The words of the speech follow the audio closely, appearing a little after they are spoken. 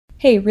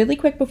Hey, really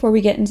quick before we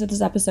get into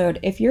this episode,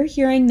 if you're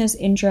hearing this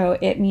intro,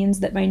 it means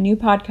that my new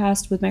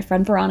podcast with my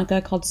friend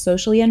Veronica called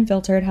Socially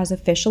Unfiltered has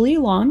officially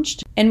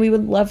launched, and we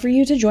would love for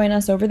you to join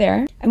us over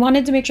there. I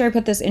wanted to make sure I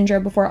put this intro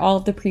before all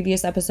of the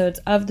previous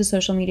episodes of the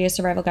Social Media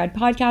Survival Guide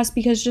podcast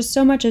because just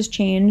so much has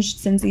changed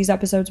since these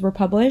episodes were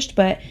published,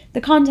 but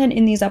the content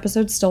in these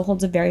episodes still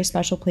holds a very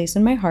special place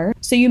in my heart.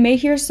 So you may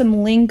hear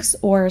some links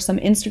or some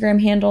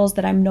Instagram handles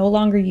that I'm no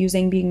longer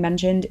using being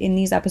mentioned in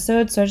these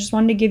episodes, so I just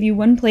wanted to give you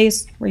one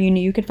place where you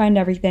knew you could find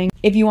everything.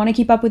 If you want to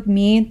keep up with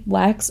me,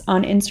 Lex,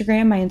 on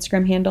Instagram, my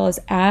Instagram handle is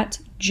at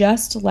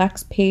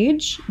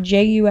justlexpaige,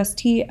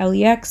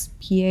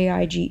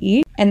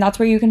 JUSTLEXPAIGE. And that's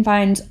where you can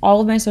find all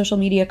of my social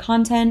media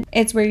content.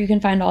 It's where you can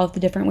find all of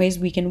the different ways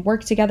we can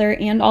work together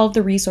and all of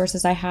the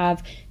resources I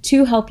have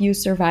to help you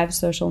survive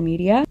social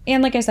media.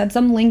 And like I said,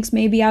 some links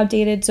may be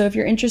outdated. So if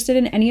you're interested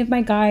in any of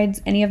my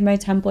guides, any of my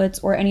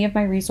templates, or any of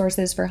my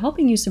resources for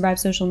helping you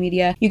survive social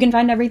media, you can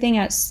find everything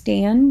at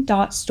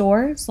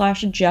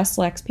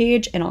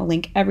stan.store/justlexpaige, and I'll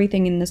link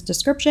everything in this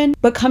description.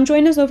 But come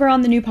join us over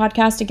on the new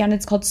podcast. Again,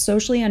 it's called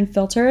Socially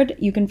Unfiltered.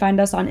 You can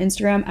find us on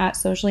Instagram at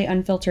Socially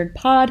Unfiltered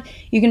Pod.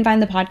 You can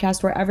find the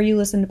podcast wherever you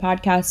listen to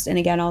podcasts. And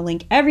again, I'll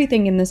link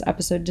everything in this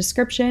episode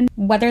description.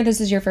 Whether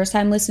this is your first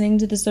time listening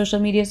to the Social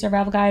Media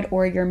Survival Guide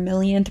or your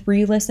millionth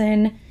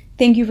re-listen,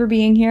 thank you for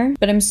being here.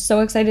 But I'm so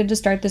excited to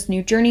start this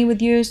new journey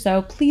with you.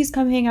 So please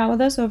come hang out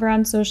with us over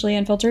on Socially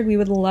Unfiltered. We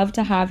would love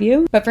to have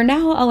you. But for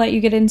now, I'll let you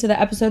get into the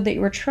episode that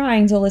you were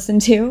trying to listen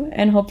to,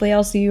 and hopefully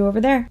I'll see you over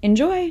there.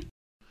 Enjoy.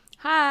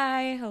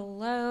 Hi,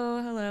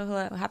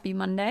 hello. Happy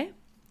Monday.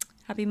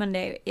 Happy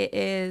Monday. It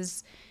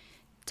is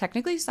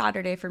technically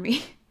Saturday for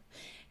me.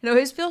 It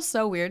always feels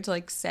so weird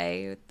to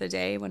say the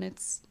day when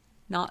it's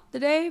not the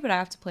day, but I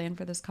have to plan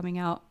for this coming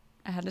out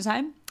ahead of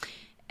time.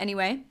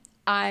 Anyway,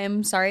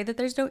 I'm sorry that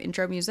there's no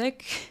intro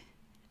music.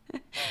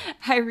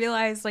 I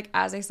realized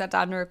as I sat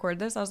down to record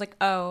this, I was like,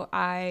 oh,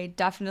 I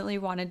definitely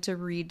wanted to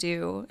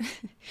redo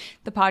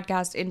the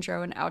podcast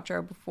intro and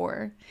outro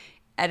before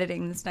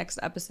editing this next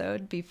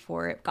episode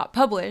before it got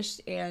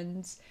published,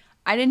 and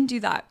I didn't do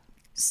that.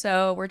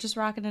 So we're just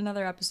rocking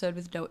another episode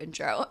with no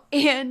intro,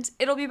 and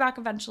it'll be back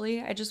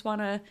eventually. I just want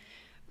to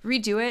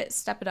redo it,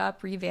 step it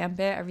up, revamp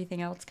it.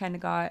 Everything else kind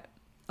of got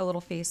a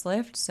little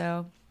facelift,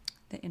 so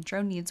the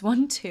intro needs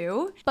one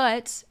too.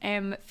 But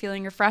I'm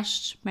feeling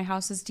refreshed. My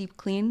house is deep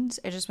cleaned.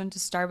 I just went to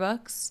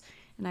Starbucks,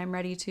 and I'm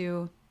ready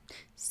to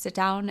sit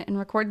down and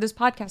record this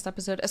podcast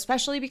episode,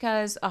 especially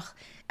because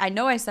I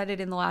know I said it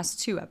in the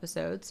last two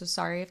episodes, so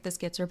sorry if this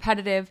gets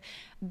repetitive.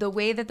 The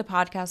way that the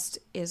podcast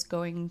is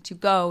going to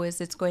go is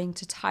it's going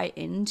to tie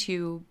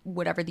into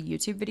whatever the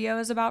YouTube video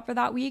is about for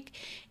that week.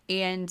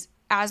 And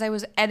as I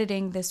was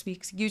editing this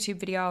week's YouTube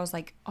video, I was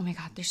like, oh my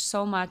God, there's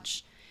so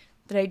much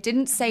that I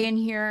didn't say in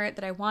here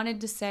that I wanted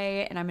to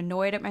say, and I'm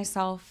annoyed at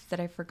myself that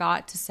I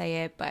forgot to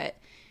say it. But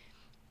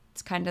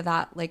it's kind of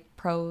that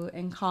pro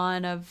and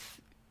con of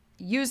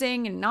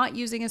using and not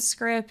using a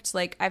script.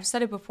 I've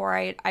said it before,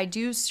 I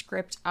do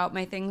script out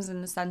my things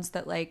in the sense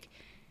that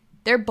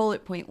they're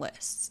bullet point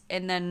lists,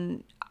 and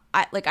then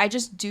I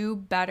just do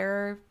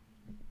better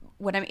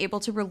when I'm able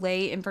to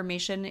relay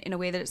information in a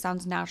way that it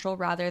sounds natural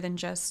rather than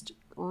just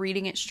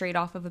reading it straight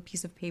off of a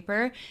piece of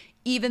paper,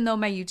 even though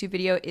my YouTube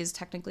video is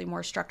technically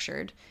more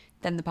structured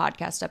than the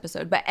podcast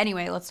episode. But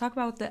anyway, let's talk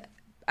about what the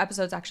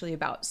episode's actually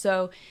about.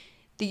 So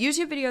the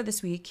YouTube video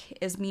this week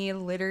is me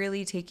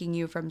literally taking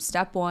you from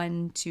step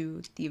one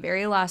to the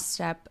very last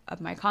step of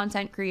my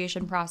content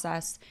creation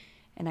process.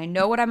 And I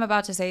know what I'm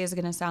about to say is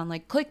going to sound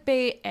like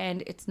clickbait,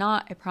 and it's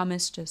not. I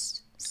promise,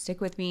 just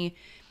stick with me.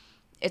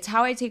 It's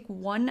how I take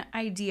one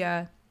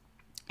idea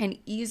and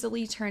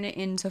easily turn it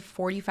into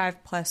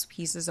 45 plus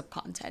pieces of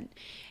content.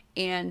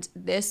 And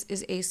this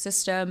is a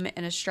system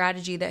and a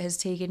strategy that has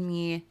taken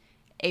me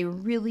a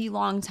really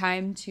long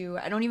time to,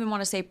 I don't even want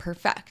to say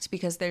perfect,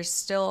 because there's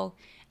still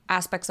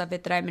aspects of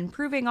it that I'm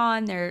improving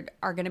on. There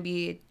are going to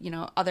be,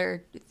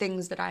 other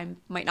things that I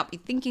might not be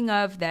thinking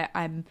of that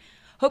I'm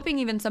hoping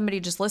even somebody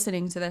just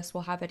listening to this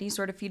will have any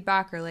sort of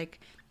feedback or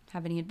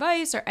have any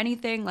advice or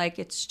anything.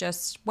 It's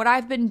just what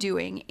I've been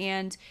doing,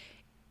 and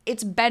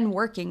it's been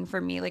working for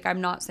me.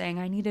 I'm not saying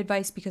I need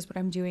advice because what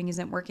I'm doing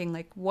isn't working.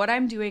 What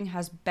I'm doing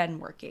has been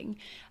working.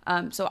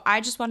 So I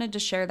just wanted to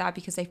share that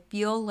because I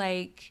feel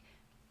like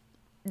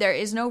there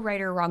is no right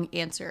or wrong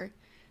answer.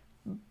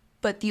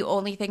 But the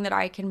only thing that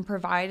I can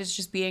provide is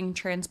just being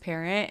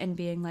transparent and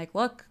being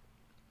look,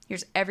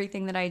 here's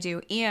everything that I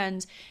do.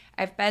 And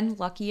I've been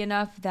lucky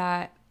enough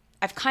that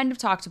I've kind of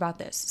talked about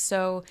this.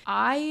 So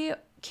I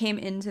came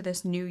into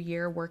this new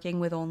year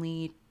working with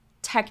only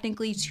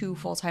technically two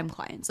full-time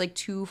clients,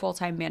 two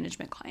full-time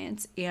management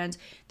clients. And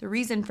the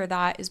reason for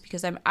that is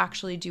because I'm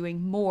actually doing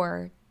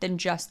more than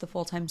just the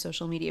full-time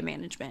social media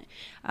management.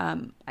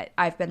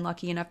 I've been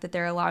lucky enough that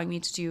they're allowing me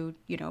to do,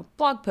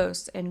 blog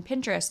posts and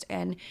Pinterest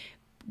and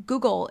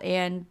Google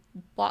and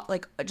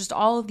just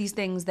all of these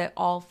things that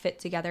all fit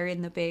together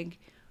in the big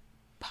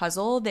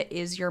puzzle that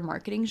is your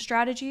marketing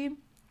strategy.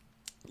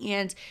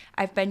 And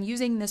I've been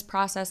using this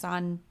process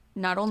on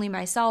not only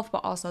myself,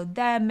 but also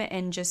them,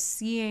 and just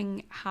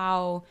seeing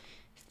how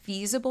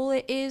feasible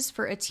it is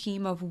for a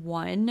team of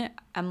one.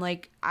 I'm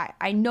like,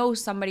 I know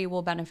somebody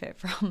will benefit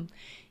from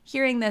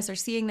hearing this or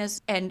seeing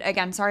this. And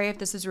again, sorry if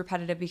this is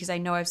repetitive because I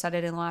know I've said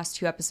it in the last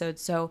 2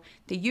 episodes. So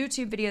the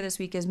YouTube video this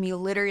week is me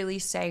literally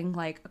saying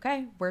like,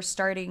 okay, we're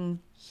starting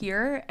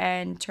here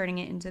and turning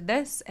it into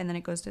this, and then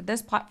it goes to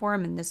this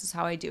platform, and this is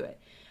how I do it.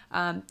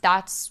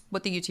 That's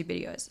what the YouTube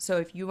video is. So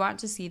if you want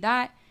to see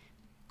that,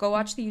 go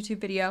watch the YouTube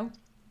video.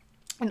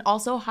 And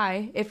also,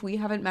 hi, if we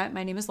haven't met,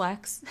 my name is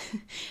Lex.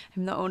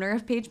 I'm the owner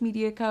of Page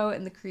Media Co.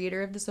 and the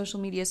creator of the Social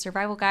Media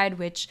Survival Guide,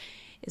 which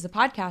is a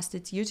podcast.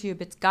 It's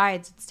YouTube, it's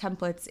guides, it's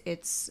templates,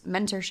 it's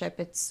mentorship,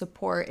 it's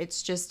support.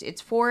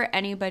 It's for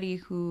anybody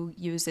who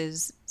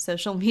uses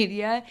social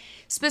media,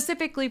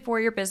 specifically for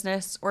your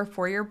business or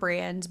for your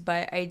brand.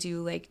 But I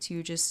do like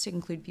to just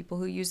include people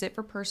who use it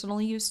for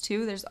personal use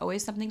too. There's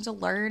always something to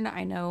learn.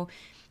 I know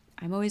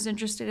I'm always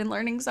interested in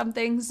learning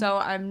something,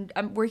 so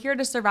we're here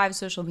to survive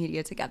social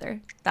media together.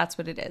 That's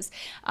what it is.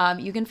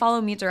 You can follow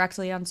me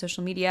directly on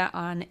social media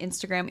on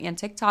Instagram and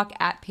TikTok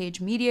at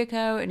Page Media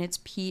Co, and it's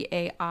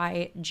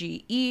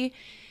PAIGE.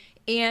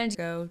 And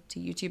go to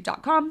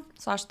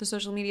youtube.com/the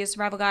social media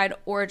survival guide,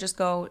 or just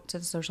go to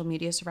the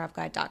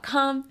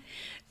socialmediasurvivalguide.com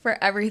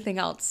for everything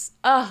else.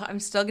 I'm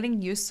still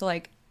getting used to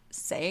like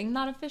saying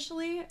that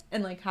officially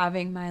and like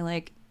having my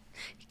like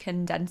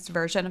condensed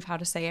version of how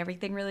to say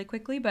everything really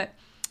quickly, but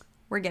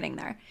we're getting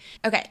there.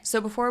 Okay, so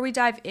before we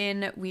dive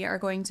in, we are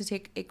going to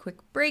take a quick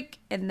break,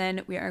 and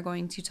then we are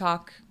going to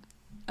talk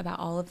about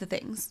all of the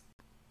things.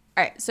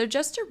 All right, so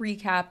just to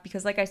recap,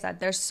 because like I said,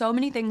 there's so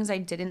many things I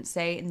didn't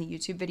say in the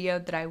YouTube video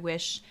that I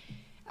wish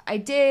I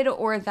did,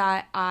 or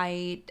that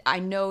I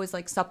know is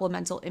like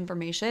supplemental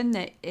information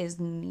that is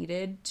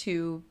needed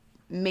to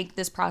make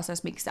this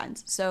process make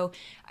sense. So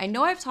I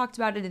know I've talked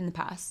about it in the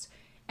past.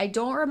 I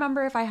don't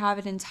remember if I have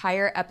an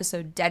entire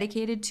episode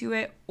dedicated to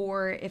it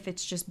or if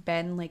it's just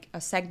been like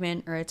a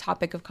segment or a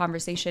topic of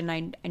conversation.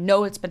 I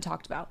know it's been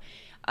talked about.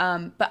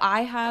 But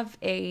I have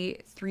a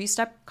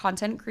 3-step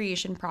content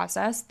creation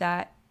process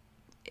that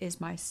is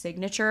my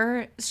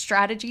signature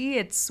strategy.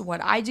 It's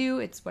what I do.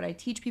 It's what I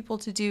teach people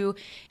to do.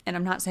 And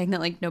I'm not saying that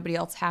like nobody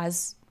else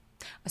has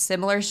a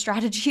similar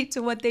strategy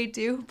to what they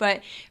do.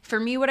 But for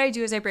me, what I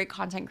do is I break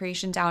content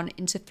creation down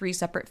into 3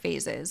 separate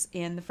phases.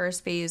 And the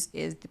first phase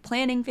is the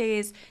planning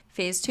phase.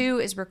 Phase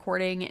 2 is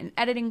recording and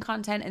editing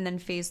content. And then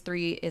phase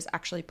 3 is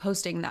actually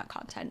posting that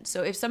content.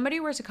 So if somebody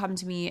were to come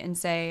to me and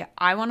say,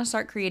 I want to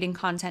start creating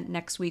content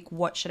next week,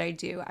 what should I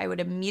do? I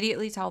would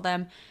immediately tell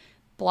them,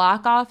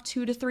 block off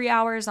 2 to 3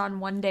 hours on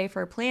one day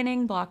for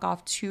planning, block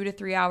off 2 to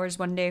 3 hours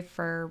one day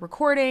for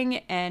recording,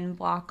 and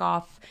block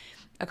off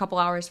a couple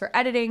hours for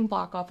editing,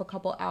 block off a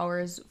couple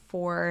hours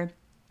for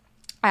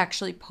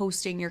actually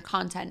posting your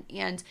content.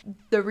 And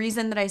the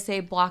reason that I say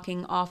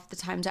blocking off the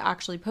time to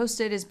actually post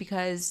it is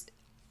because,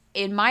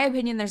 in my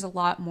opinion, there's a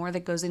lot more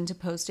that goes into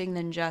posting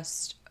than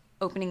just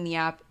opening the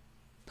app,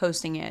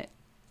 posting it,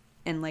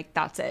 and like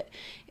that's it.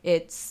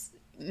 It's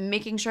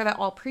making sure that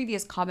all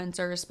previous comments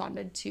are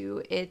responded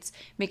to. It's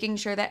making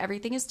sure that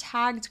everything is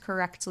tagged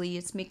correctly.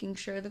 It's making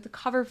sure that the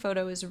cover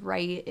photo is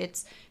right.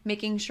 It's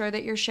making sure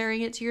that you're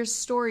sharing it to your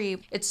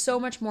story. It's so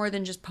much more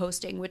than just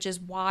posting, which is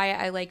why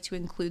I like to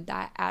include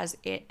that as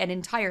an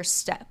entire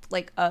step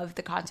like of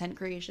the content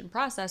creation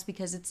process,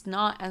 because it's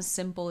not as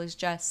simple as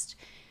just,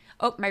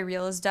 oh, my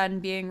reel is done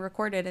being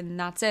recorded and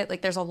that's it.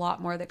 Like there's a lot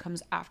more that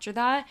comes after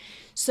that.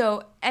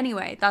 So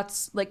anyway,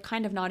 that's like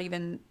kind of not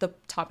even the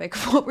topic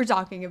of what we're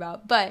talking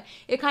about, but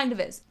it kind of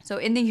is. So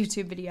in the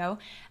YouTube video,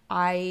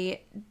 I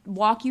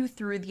walk you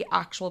through the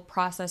actual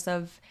process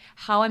of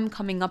how I'm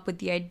coming up with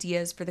the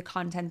ideas for the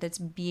content that's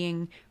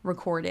being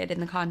recorded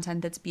and the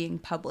content that's being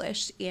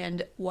published.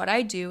 And what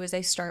I do is I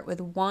start with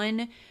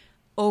one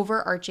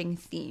overarching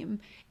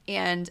theme.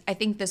 And I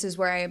think this is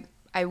where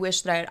I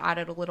wish that I had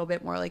added a little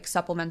bit more like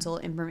supplemental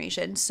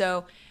information.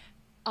 So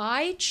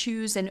I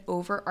choose an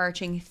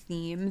overarching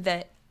theme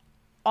that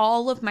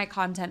all of my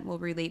content will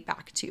relate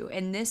back to.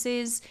 And this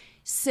is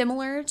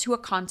similar to a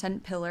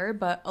content pillar,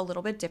 but a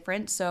little bit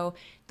different. So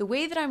the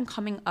way that I'm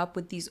coming up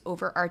with these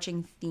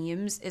overarching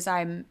themes is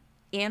I'm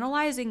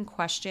analyzing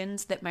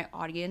questions that my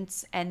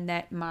audience and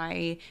that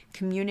my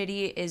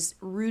community is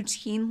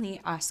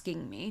routinely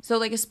asking me. So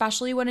like,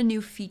 especially when a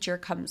new feature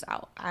comes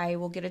out, I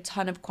will get a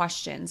ton of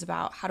questions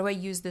about how do I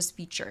use this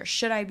feature?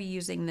 Should I be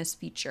using this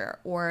feature?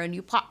 Or a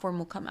new platform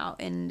will come out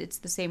and it's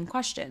the same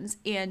questions.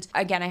 And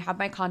again, I have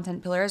my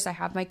content pillars, I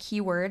have my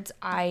keywords.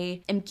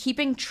 I am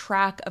keeping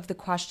track of the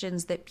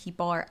questions that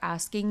people are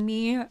asking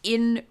me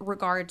in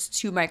regards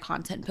to my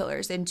content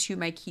pillars and to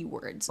my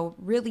keywords. So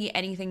really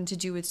anything to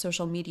do with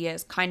social media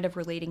is kind of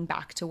relating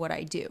back to what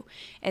I do.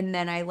 And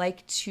then I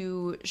like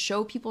to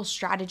show people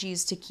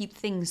strategies to keep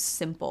things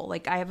simple.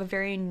 Like I have a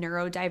very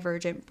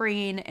neurodivergent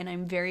brain and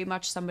I'm very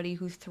much somebody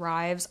who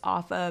thrives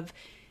off of,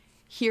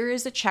 here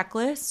is a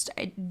checklist.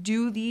 I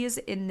do these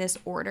in this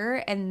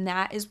order, and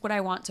that is what I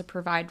want to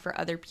provide for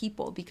other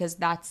people, because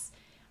that's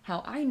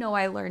how I know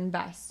I learn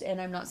best.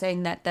 And I'm not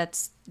saying that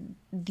that's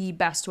the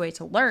best way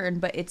to learn,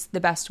 but it's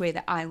the best way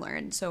that I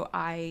learn. So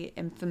I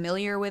am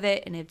familiar with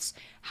it, and it's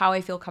how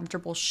I feel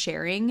comfortable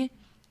sharing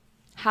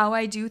how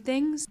I do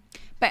things.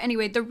 But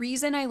anyway, the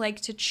reason I like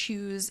to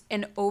choose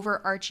an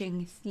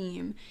overarching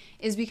theme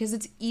is because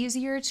it's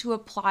easier to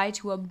apply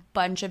to a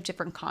bunch of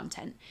different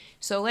content.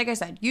 So like I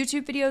said,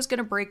 YouTube video is going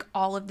to break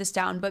all of this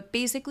down, but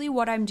basically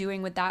what I'm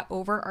doing with that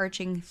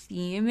overarching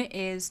theme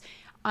is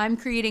I'm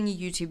creating a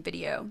YouTube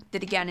video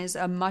that, again, is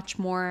a much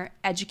more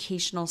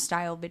educational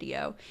style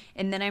video.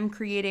 And then I'm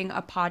creating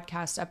a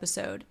podcast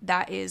episode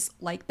that is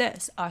like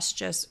this, us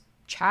just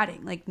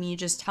chatting, like me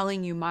just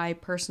telling you my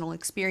personal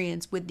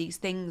experience with these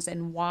things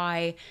and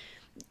why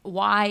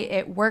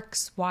it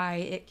works, why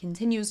it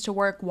continues to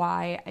work,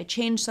 why I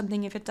change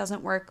something if it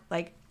doesn't work.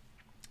 Like,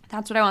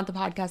 that's what I want the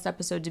podcast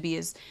episode to be,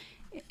 is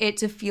it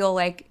to feel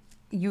like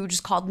you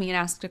just called me and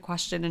asked a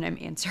question and I'm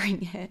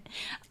answering it.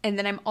 And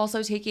then I'm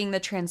also taking the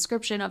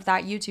transcription of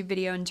that YouTube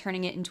video and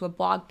turning it into a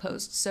blog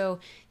post. So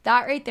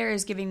that right there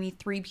is giving me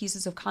 3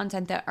 pieces of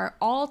content that are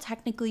all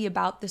technically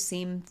about the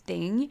same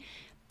thing,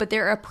 but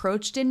they're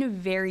approached in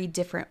very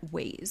different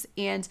ways.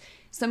 And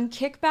some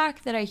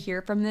kickback that I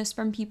hear from this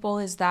from people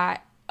is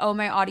that, oh,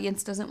 my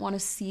audience doesn't want to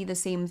see the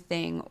same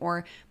thing,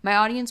 or my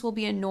audience will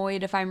be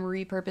annoyed if I'm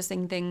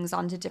repurposing things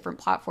onto different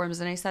platforms.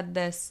 And I said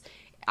this,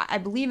 I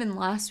believe, in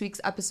last week's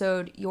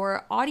episode,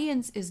 your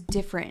audience is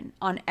different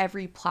on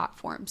every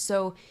platform.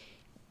 So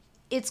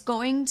it's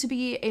going to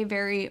be a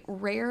very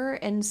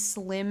rare and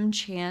slim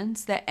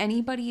chance that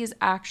anybody is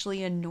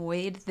actually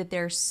annoyed that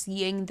they're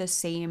seeing the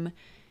same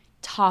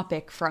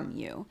topic from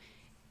you.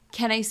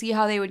 Can I see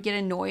how they would get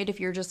annoyed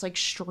if you're just like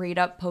straight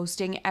up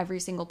posting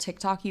every single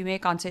TikTok you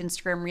make onto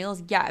Instagram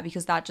Reels? Yeah,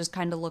 because that just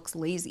kind of looks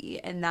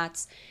lazy, and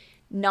that's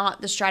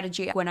not the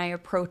strategy when I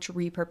approach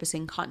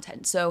repurposing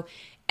content. So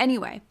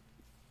anyway,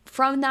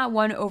 from that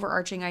one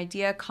overarching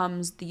idea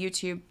comes the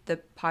YouTube,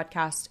 the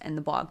podcast, and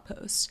the blog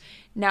post.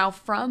 Now,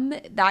 from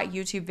that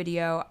YouTube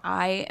video,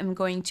 I am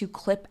going to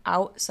clip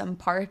out some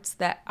parts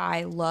that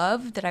I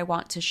love, that I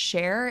want to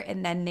share,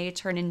 and then they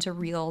turn into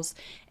Reels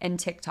and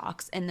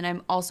TikToks. And then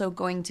I'm also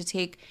going to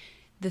take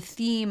the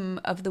theme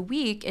of the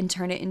week and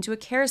turn it into a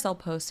carousel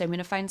post. I'm going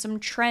to find some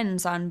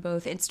trends on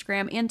both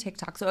Instagram and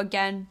TikTok. So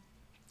again,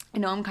 I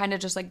know I'm kind of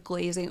just like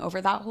glazing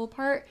over that whole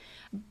part,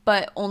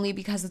 but only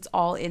because it's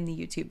all in the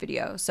YouTube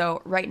video.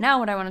 So right now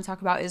what I want to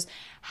talk about is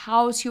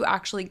how to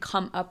actually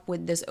come up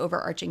with this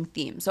overarching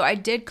theme. So I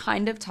did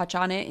kind of touch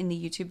on it in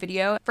the YouTube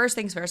video. First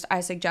things first, I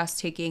suggest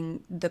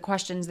taking the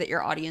questions that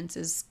your audience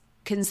is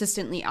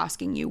consistently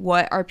asking you.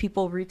 What are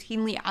people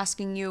routinely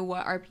asking you?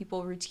 What are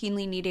people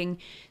routinely needing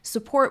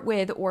support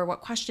with? Or what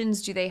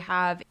questions do they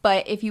have?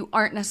 But if you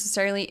aren't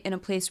necessarily in a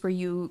place where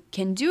you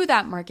can do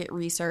that market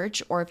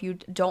research, or if you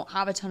don't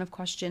have a ton of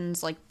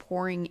questions like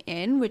pouring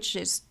in, which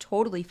is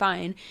totally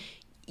fine,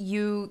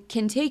 you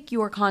can take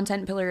your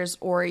content pillars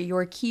or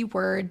your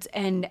keywords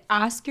and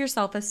ask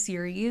yourself a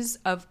series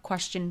of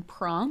question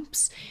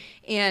prompts.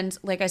 And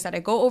like I said, I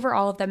go over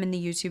all of them in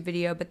the YouTube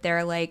video, but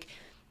they're like,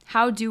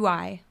 how do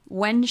I?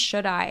 When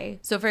should I?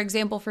 So for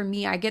example, for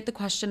me, I get the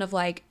question of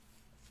like,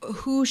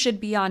 who should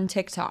be on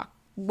TikTok?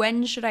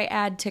 When should I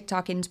add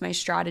TikTok into my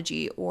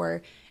strategy?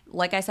 Or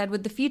like I said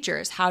with the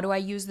features, how do I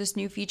use this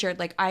new feature?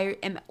 Like, I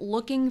am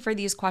looking for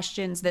these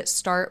questions that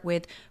start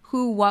with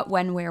who, what,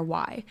 when, where,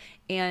 why.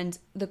 And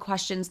the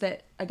questions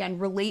that, again,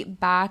 relate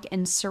back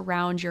and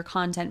surround your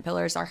content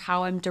pillars are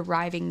how I'm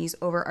deriving these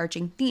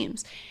overarching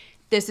themes.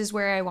 This is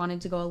where I wanted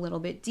to go a little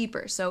bit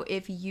deeper. So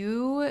if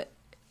you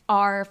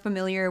are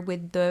familiar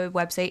with the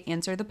website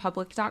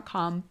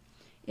answerthepublic.com,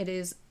 it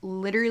is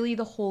literally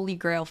the holy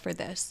grail for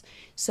this.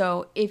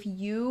 So if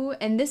you,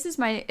 and this is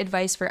my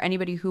advice for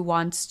anybody who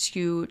wants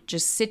to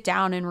just sit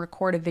down and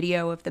record a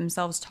video of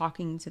themselves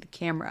talking to the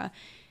camera,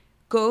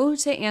 go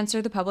to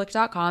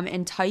answerthepublic.com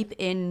and type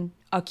in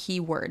a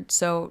keyword.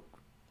 So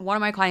one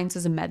of my clients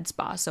is a med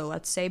spa. So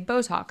let's say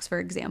Botox, for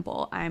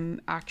example.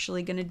 I'm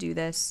actually going to do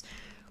this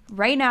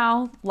right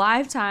now,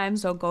 live time.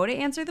 So go to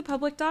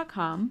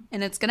answerthepublic.com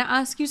and it's going to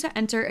ask you to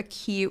enter a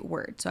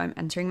keyword. So I'm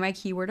entering my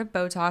keyword of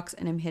Botox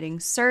and I'm hitting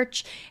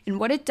search.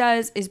 And what it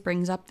does is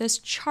brings up this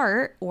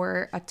chart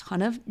or a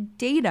ton of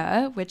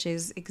data, which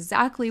is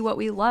exactly what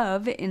we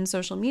love in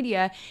social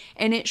media.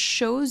 And it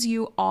shows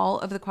you all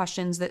of the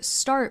questions that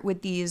start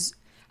with these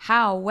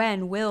how,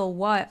 when, will,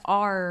 what,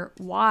 are,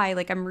 why.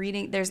 Like, I'm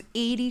reading, there's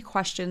 80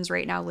 questions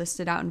right now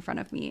listed out in front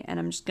of me, and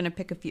I'm just going to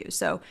pick a few.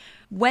 So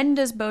when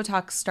does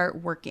Botox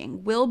start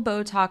working? Will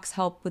Botox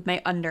help with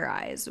my under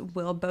eyes?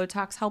 Will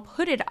Botox help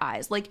hooded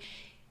eyes? Like,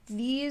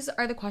 these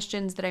are the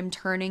questions that I'm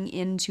turning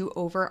into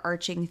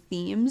overarching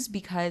themes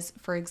because,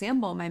 for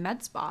example, my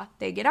med spa,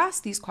 they get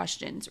asked these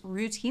questions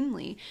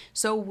routinely.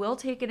 So we'll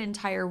take an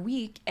entire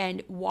week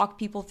and walk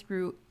people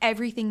through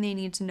everything they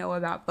need to know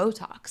about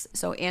Botox.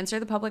 So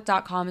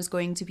answerthepublic.com is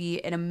going to be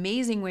an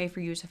amazing way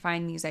for you to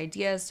find these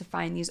ideas, to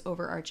find these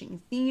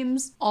overarching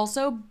themes.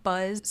 Also,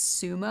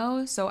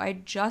 BuzzSumo. So I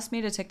just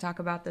made a TikTok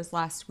about this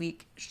last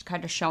week,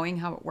 kind of showing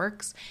how it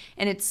works.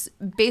 And it's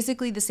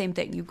basically the same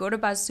thing. You go to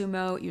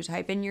BuzzSumo, you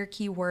type in your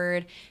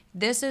keyword.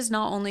 This is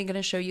not only going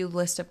to show you a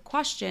list of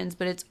questions,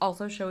 but it's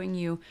also showing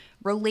you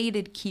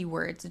related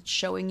keywords. It's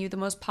showing you the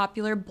most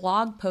popular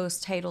blog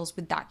post titles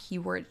with that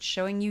keyword. It's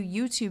showing you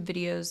YouTube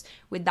videos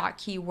with that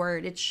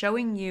keyword. It's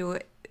showing you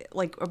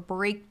like a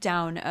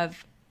breakdown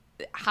of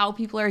how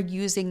people are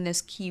using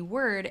this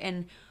keyword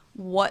and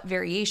what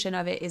variation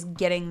of it is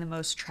getting the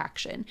most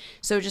traction.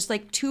 So just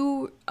like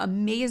two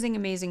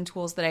amazing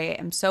tools that I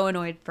am so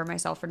annoyed for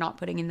myself for not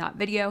putting in that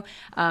video.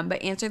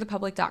 But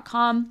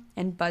answerthepublic.com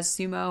and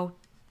BuzzSumo,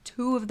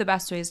 two of the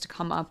best ways to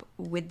come up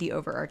with the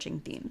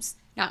overarching themes.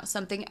 Now,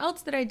 something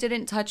else that I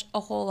didn't touch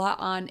a whole lot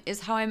on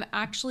is how I'm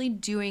actually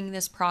doing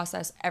this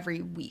process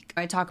every week.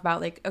 I talk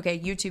about like, okay,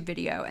 YouTube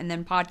video and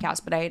then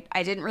podcast, but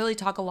I didn't really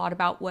talk a lot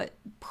about what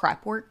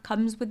prep work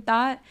comes with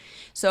that.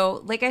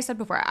 So like I said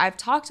before, I've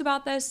talked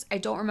about this. I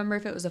don't remember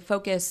if it was a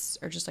focus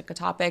or just like a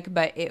topic,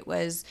 but it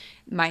was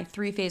my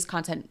 3-phase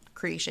content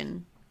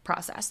creation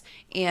process.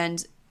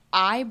 And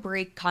I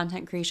break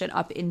content creation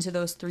up into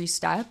those 3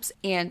 steps,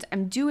 and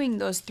I'm doing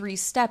those 3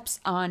 steps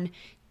on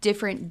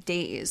different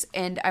days.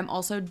 And I'm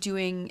also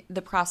doing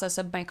the process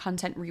of my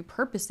content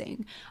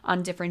repurposing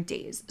on different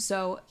days.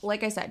 So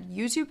like I said,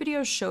 YouTube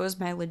videos shows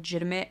my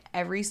legitimate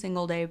every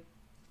single day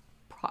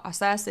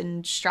process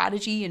and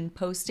strategy and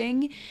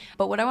posting.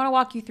 But what I want to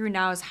walk you through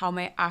now is how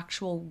my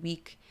actual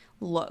week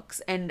looks.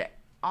 And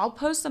I'll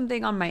post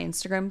something on my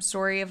Instagram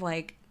story of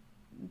like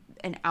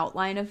an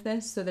outline of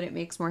this so that it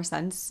makes more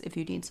sense if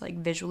you need to like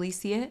visually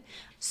see it.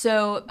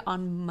 So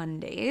on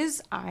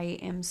Mondays, I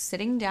am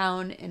sitting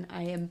down and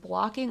I am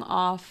blocking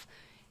off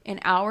an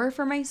hour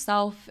for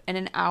myself and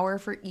an hour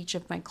for each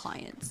of my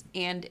clients.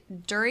 And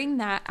during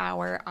that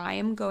hour, I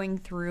am going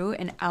through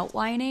and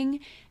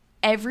outlining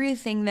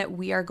everything that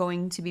we are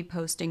going to be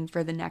posting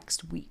for the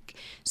next week.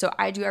 So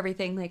I do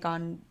everything like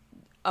on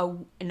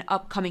an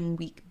upcoming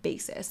week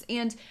basis.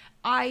 And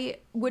I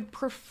would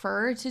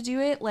prefer to do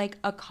it like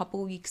a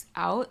couple weeks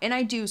out. And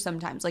I do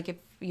sometimes, like if,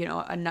 you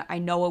know, I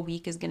know a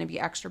week is going to be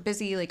extra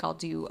busy, like I'll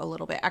do a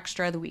little bit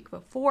extra the week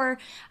before.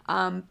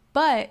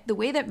 But the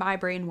way that my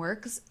brain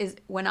works is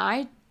when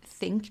I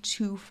think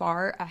too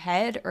far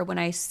ahead or when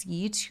I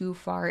see too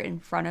far in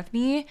front of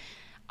me,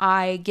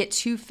 I get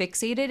too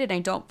fixated and I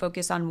don't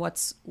focus on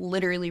what's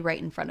literally right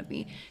in front of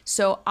me.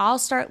 So I'll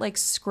start like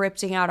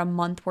scripting out a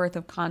month worth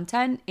of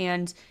content,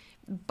 and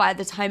by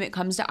the time it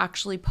comes to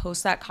actually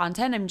post that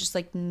content, I'm just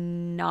like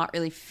not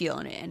really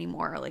feeling it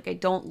anymore. Like I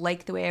don't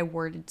like the way I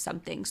worded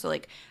something. So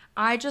like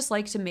I just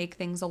like to make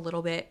things a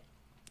little bit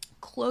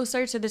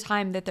closer to the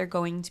time that they're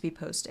going to be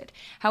posted.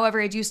 However,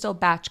 I do still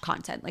batch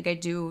content. Like I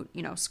do,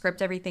 you know,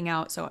 script everything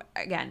out. So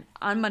again,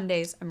 on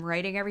Mondays, I'm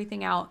writing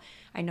everything out.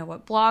 I know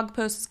what blog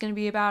post is going to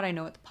be about. I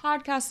know what the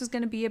podcast is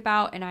going to be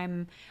about. And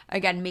I'm,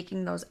 again,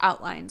 making those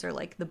outlines or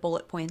like the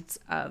bullet points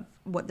of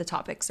what the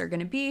topics are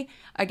going to be.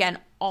 Again,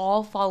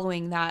 all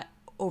following that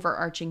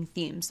overarching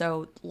theme.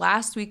 So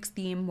last week's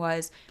theme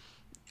was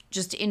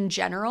just in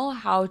general,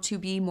 how to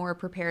be more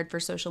prepared for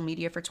social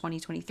media for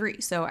 2023.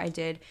 So I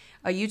did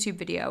a YouTube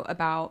video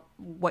about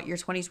what your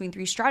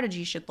 2023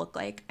 strategy should look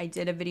like. I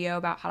did a video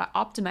about how to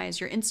optimize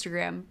your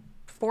Instagram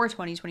for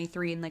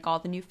 2023 and like all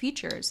the new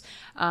features.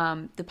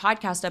 The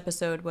podcast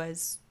episode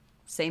was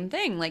same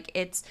thing. Like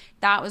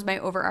that was my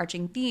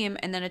overarching theme.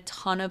 And then a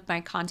ton of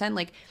my content,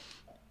 like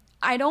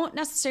I don't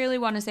necessarily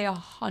want to say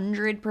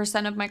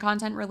 100% of my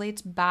content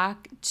relates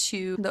back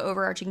to the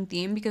overarching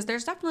theme, because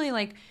there's definitely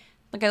like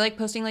I like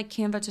posting like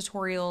Canva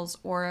tutorials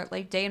or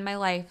like day in my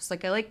life. So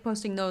like I like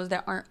posting those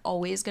that aren't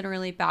always going to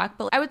relate back.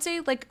 But I would say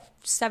like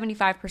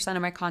 75%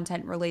 of my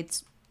content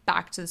relates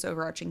back to this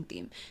overarching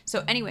theme.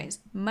 So anyways,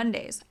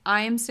 Mondays,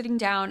 I am sitting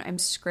down, I'm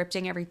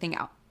scripting everything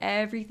out,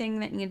 everything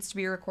that needs to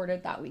be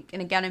recorded that week.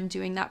 And again, I'm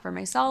doing that for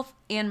myself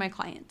and my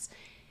clients.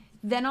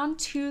 Then on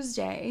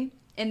Tuesday,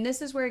 and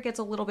this is where it gets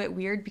a little bit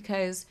weird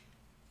because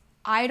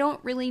I don't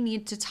really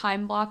need to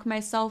time block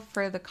myself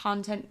for the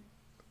content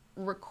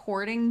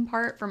recording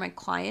part for my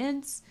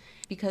clients,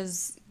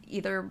 because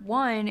either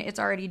one, it's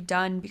already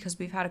done because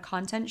we've had a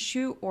content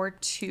shoot, or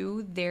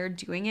two, they're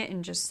doing it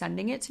and just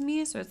sending it to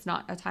me. So it's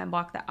not a time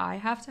block that I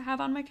have to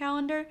have on my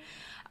calendar.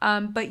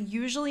 But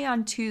usually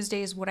on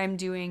Tuesdays, what I'm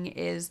doing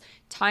is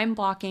time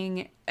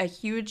blocking a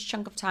huge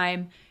chunk of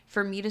time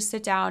for me to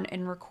sit down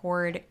and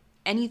record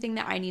anything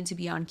that I need to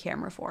be on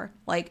camera for,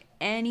 like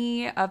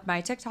any of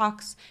my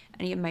TikToks,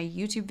 any of my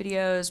YouTube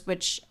videos,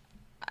 which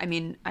I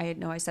mean, I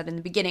know I said in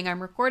the beginning, I'm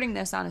recording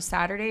this on a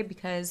Saturday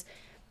because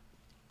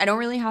I don't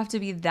really have to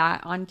be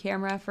that on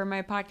camera for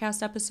my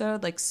podcast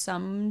episode. Like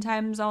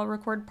sometimes I'll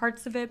record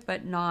parts of it,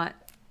 but not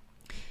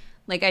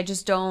Like, I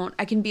just don't,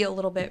 I can be a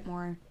little bit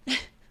more,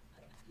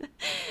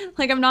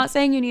 like, I'm not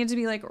saying you need to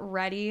be like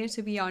ready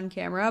to be on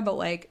camera, but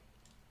like,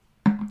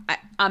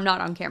 I'm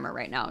not on camera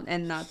right now.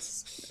 And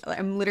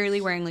I'm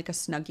literally wearing like a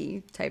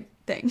Snuggie type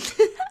thing.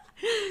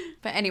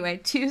 But anyway,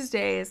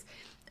 Tuesdays,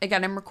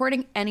 again, I'm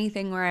recording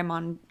anything where I'm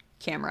on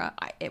camera,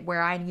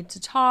 where I need to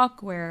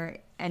talk, where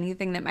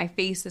anything that my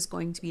face is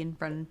going to be in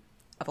front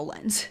of a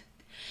lens.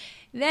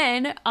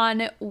 Then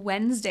on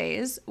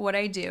Wednesdays, what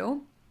I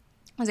do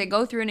is I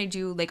go through and I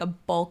do like a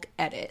bulk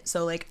edit.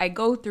 So like I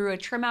go through, I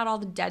trim out all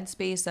the dead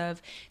space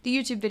of the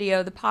YouTube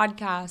video, the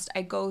podcast.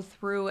 I go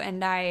through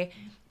and I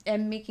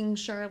am making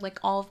sure like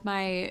all of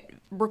my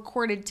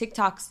recorded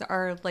TikToks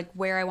are like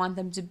where I want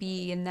them to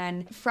be. And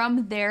then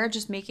from there,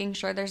 just making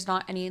sure there's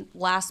not any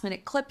last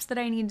minute clips that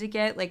I need to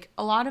get. Like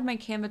a lot of my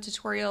Canva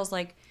tutorials,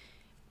 like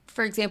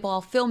for example,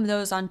 I'll film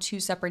those on 2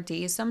 separate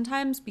days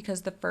sometimes,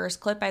 because the first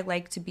clip I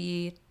like to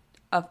be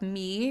of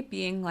me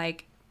being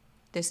like,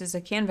 this is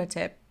a Canva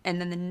tip. And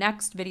then the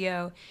next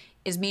video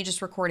is me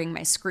just recording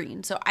my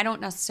screen. So I don't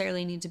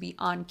necessarily need to be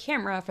on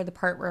camera for the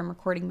part where I'm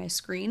recording my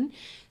screen.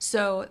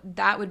 So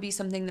that would be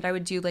something that I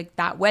would do like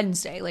that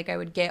Wednesday. Like I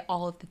would get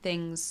all of the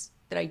things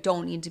that I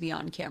don't need to be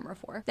on camera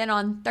for. Then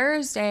on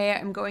Thursday,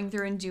 I'm going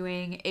through and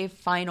doing a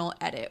final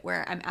edit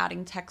where I'm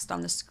adding text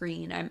on the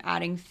screen. I'm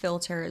adding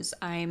filters.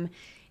 I'm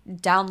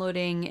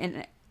downloading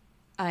and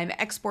I'm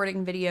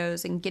exporting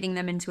videos and getting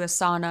them into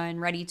Asana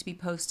and ready to be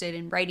posted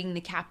and writing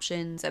the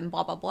captions and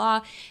blah, blah,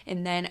 blah.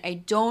 And then I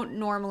don't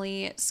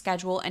normally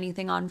schedule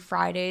anything on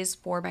Fridays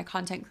for my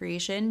content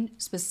creation,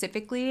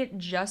 specifically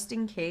just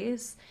in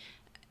case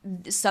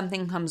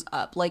something comes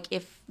up. Like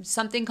if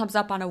something comes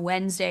up on a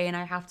Wednesday and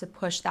I have to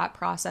push that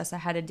process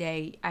ahead a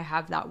day, I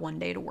have that one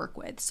day to work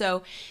with.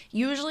 So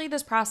usually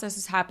this process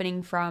is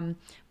happening from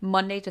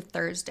Monday to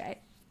Thursday.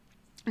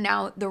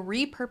 Now, the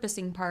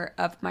repurposing part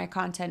of my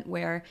content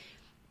where,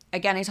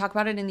 again, I talk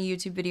about it in the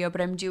YouTube video, but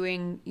I'm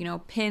doing,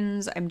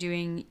 pins, I'm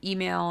doing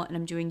email, and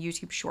I'm doing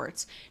YouTube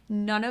shorts.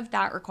 None of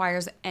that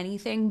requires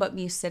anything but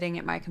me sitting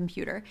at my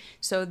computer.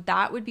 So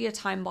that would be a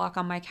time block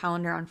on my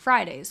calendar on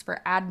Fridays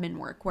for admin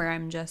work, where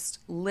I'm just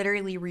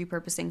literally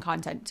repurposing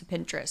content to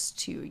Pinterest,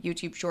 to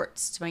YouTube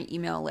shorts, to my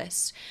email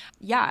list.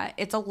 Yeah,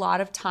 it's a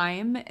lot of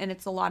time and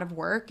it's a lot of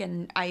work.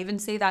 And I even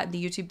say that in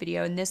the YouTube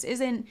video, and this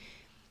isn't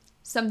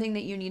something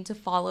that you need to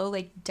follow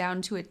like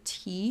down to a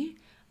T.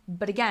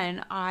 But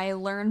again, I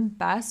learn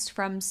best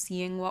from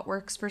seeing what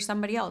works for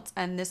somebody else.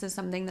 And this is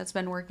something that's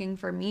been working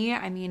for me.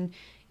 I mean,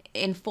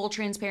 in full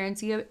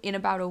transparency, in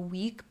about a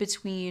week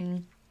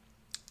between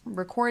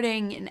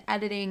recording and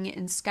editing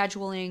and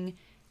scheduling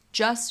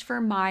just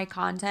for my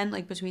content,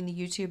 like between the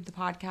YouTube, the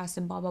podcast,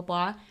 and blah, blah,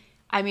 blah.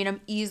 I mean,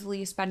 I'm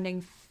easily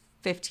spending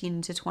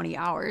 15 to 20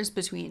 hours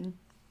between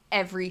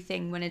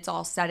everything when it's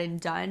all said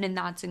and done, and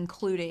that's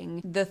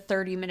including the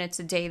 30 minutes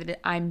a day that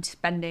I'm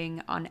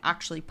spending on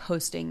actually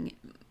posting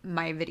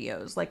my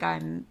videos. Like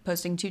I'm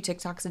posting 2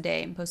 TikToks a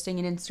day, I'm posting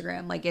an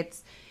Instagram. Like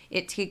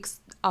it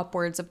takes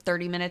upwards of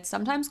 30 minutes,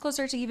 sometimes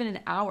closer to even an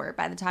hour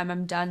by the time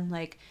I'm done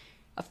like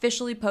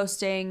officially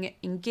posting,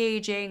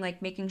 engaging,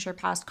 like making sure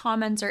past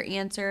comments are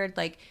answered.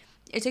 Like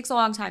it takes a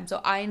long time.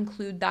 So I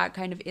include that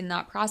kind of in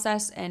that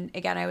process. And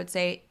again, I would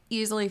say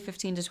easily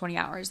 15 to 20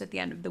 hours at the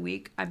end of the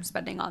week I'm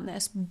spending on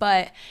this,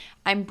 but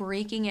I'm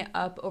breaking it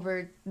up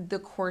over the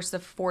course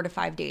of 4 to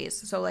 5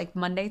 days. So like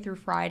Monday through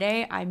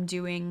Friday, I'm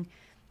doing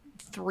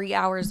 3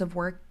 hours of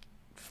work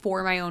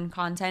for my own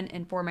content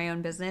and for my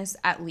own business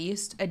at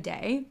least a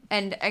day.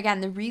 And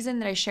again, the reason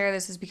that I share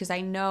this is because I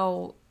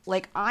know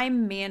like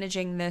I'm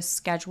managing this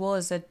schedule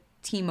as a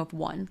team of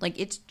one. Like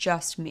it's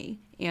just me.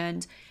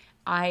 And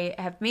I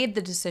have made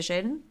the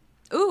decision.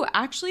 Ooh,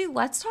 actually,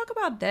 let's talk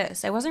about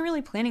this. I wasn't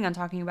really planning on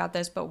talking about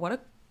this, but what a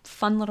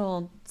fun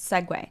little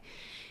segue.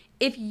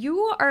 If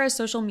you are a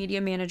social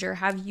media manager,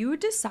 have you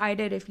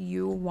decided if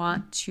you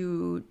want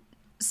to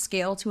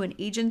scale to an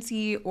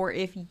agency or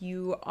if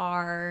you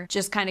are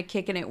just kind of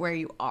kicking it where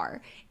you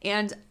are?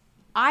 And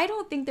I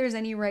don't think there's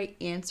any right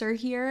answer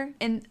here.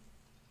 And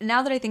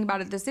now that I think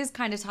about it, this is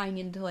kind of tying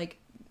into like,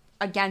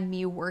 again,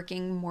 me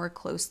working more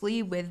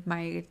closely with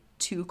my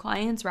 2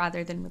 clients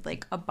rather than with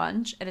like a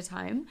bunch at a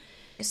time.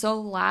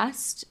 So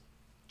last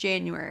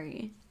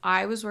January,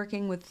 I was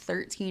working with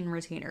 13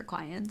 retainer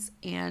clients,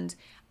 and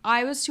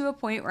I was to a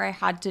point where I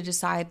had to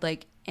decide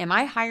like, am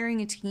I hiring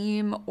a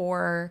team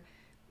or,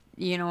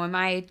 am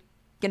I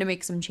going to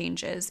make some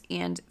changes?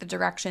 And the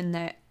direction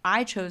that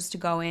I chose to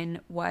go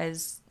in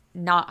was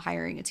not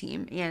hiring a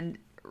team and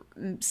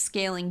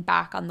scaling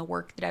back on the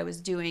work that I was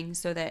doing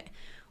so that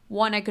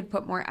 1, I could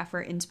put more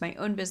effort into my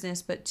own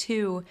business, but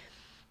 2,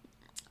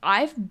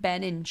 I've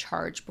been in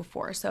charge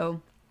before.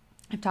 So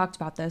I've talked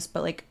about this,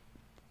 but like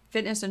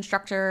fitness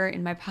instructor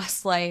in my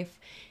past life.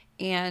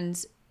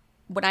 And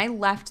when I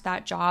left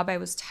that job, I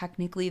was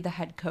technically the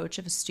head coach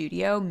of a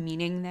studio,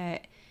 meaning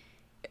that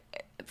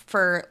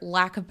for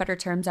lack of better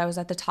terms, I was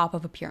at the top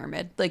of a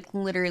pyramid. Like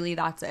literally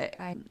that's it.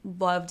 I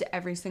loved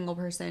every single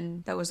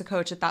person that was a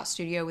coach at that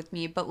studio with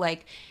me. But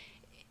like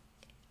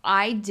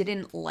I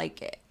didn't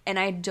like it. And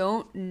I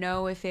don't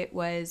know if it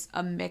was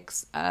a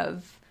mix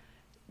of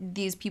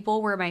these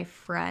people were my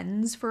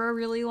friends for a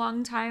really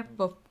long time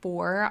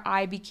before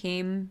I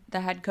became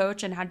the head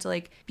coach and had to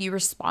like be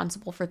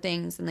responsible for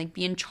things and like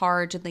be in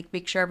charge and like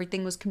make sure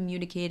everything was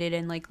communicated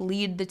and like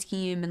lead the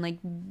team and like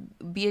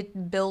be a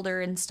builder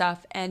and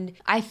stuff. And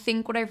I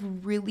think what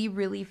I've really,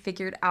 really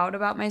figured out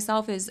about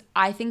myself is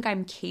I think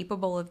I'm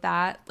capable of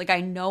that. Like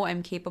I know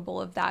I'm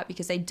capable of that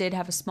because I did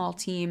have a small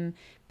team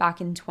back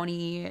in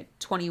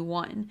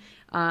 2021.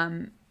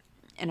 And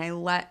I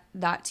let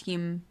that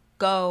team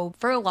go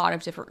for a lot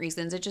of different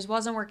reasons. It just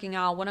wasn't working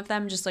out. One of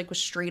them just like was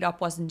straight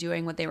up wasn't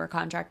doing what they were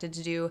contracted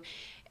to do.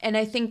 And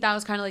I think that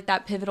was kind of like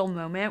that pivotal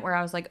moment where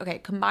I was like, okay,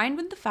 combined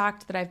with the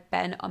fact that I've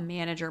been a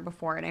manager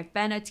before and I've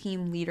been a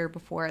team leader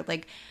before,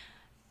 like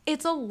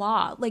it's a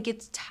lot. Like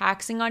it's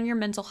taxing on your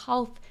mental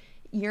health.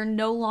 You're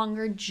no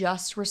longer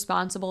just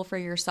responsible for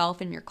yourself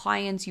and your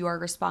clients. You are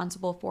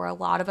responsible for a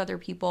lot of other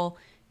people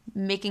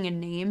making a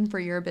name for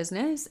your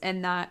business.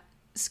 And that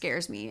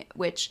scares me,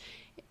 which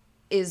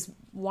is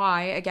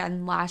why,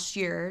 again, last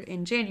year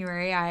in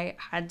January, I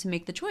had to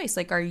make the choice.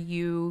 Like, are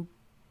you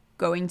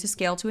going to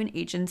scale to an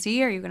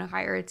agency? Are you going to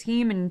hire a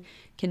team and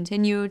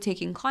continue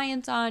taking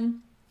clients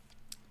on?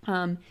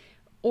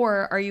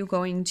 Or are you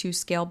going to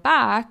scale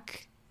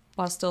back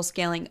while still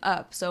scaling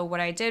up? So what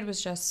I did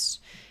was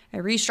just I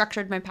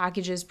restructured my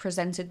packages,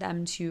 presented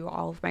them to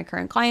all of my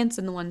current clients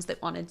and the ones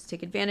that wanted to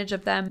take advantage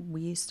of them.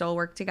 We still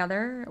work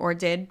together, or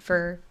did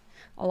for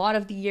a lot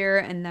of the year.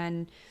 And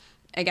then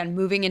again,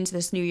 moving into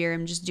this new year,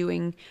 I'm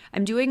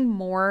doing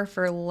more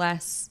for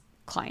less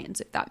clients,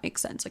 if that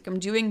makes sense. Like I'm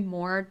doing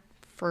more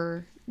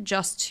for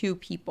just 2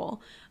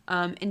 people.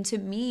 And to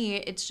me,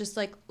 it's just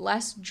like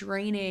less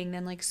draining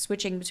than like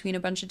switching between a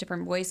bunch of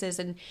different voices.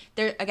 And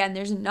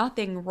there's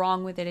nothing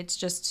wrong with it. It's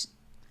just,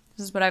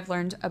 this is what I've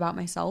learned about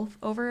myself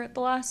over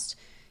the last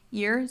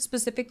year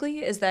specifically,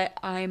 is that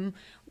I'm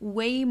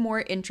way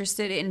more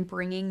interested in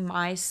bringing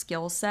my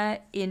skill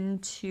set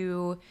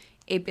into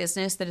a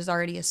business that is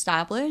already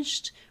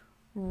established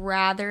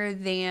rather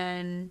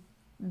than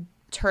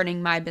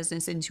turning my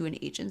business into an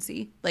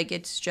agency. Like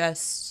it's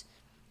just,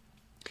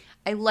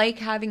 I like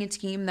having a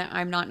team that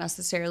I'm not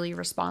necessarily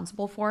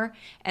responsible for.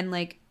 And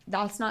like,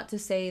 that's not to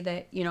say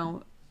that,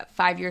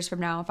 5 years from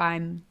now, if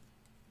I'm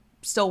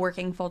still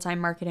working full-time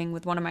marketing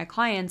with one of my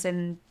clients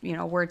and,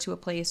 we're to a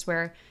place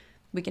where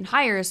we can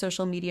hire a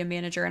social media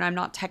manager and I'm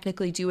not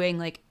technically doing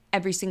like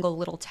every single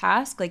little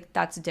task, like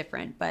that's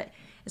different. But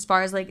as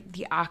far as like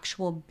the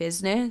actual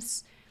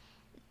business,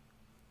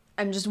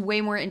 I'm just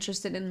way more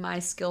interested in my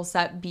skill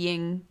set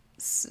being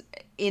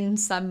in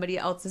somebody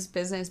else's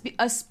business,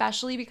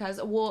 especially because,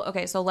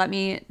 so let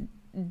me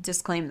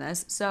disclaim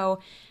this. So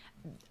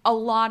a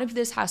lot of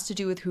this has to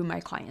do with who my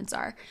clients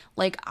are.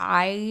 Like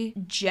I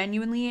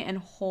genuinely and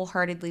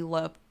wholeheartedly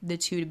love the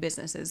 2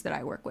 businesses that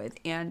I work with,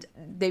 and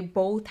they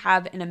both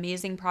have an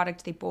amazing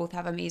product. They both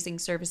have amazing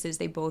services.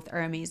 They both are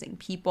amazing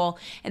people,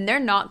 and they're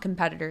not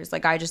competitors.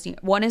 Like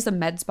one is a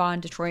med spa in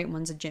Detroit, and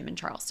one's a gym in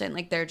Charleston.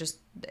 Like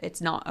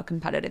it's not a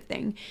competitive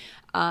thing.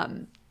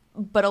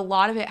 But a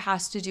lot of it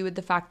has to do with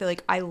the fact that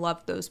like I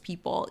love those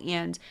people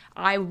and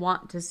I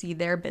want to see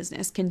their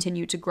business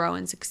continue to grow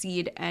and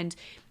succeed. And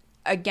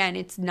again,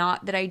 it's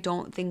not that I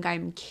don't think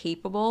I'm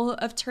capable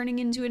of turning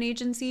into an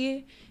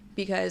agency,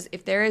 because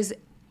if there is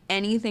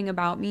anything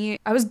about me,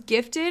 I was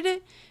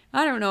gifted.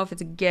 I don't know if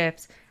it's a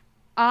gift.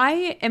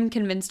 I am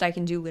convinced I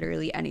can do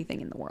literally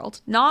anything in the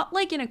world. Not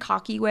like in a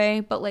cocky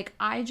way, but like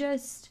I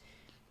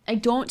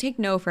don't take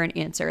no for an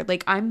answer.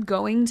 Like I'm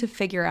going to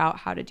figure out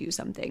how to do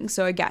something.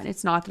 So again,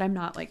 it's not that I'm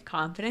not like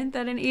confident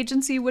that an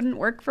agency wouldn't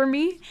work for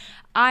me.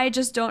 I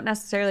just don't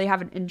necessarily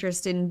have an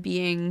interest in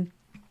being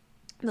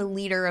the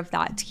leader of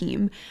that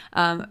team.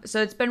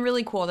 So it's been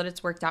really cool that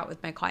it's worked out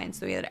with my clients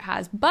the way that it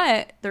has.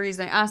 But the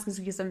reason I ask is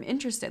because I'm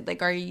interested.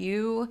 Like, are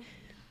you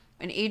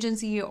an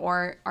agency,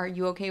 or are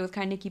you okay with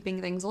kind of keeping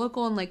things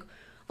local? And like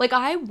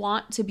I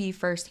want to be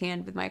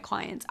firsthand with my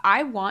clients.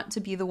 I want to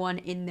be the one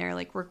in there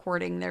like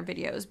recording their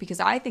videos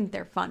because I think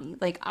they're funny.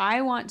 Like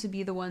I want to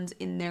be the ones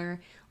in there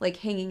like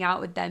hanging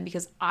out with them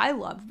because I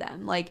love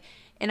them. Like,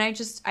 and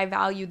I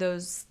value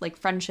those like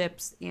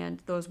friendships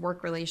and those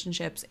work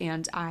relationships,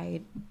 and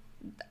I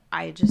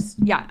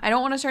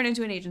don't want to turn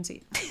into an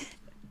agency.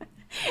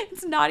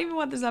 It's not even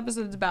what this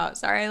episode's about.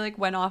 Sorry, I like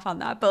went off on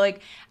that. But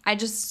like,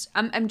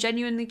 I'm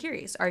genuinely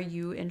curious. Are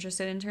you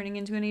interested in turning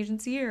into an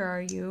agency, or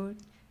are you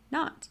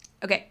not?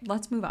 Okay,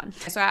 let's move on.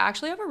 So I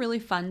actually have a really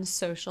fun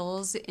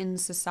socials in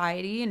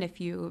society. And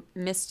if you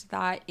missed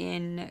that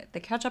in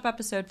the catch-up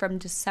episode from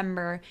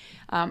December,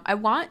 I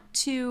want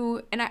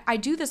to, and I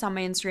do this on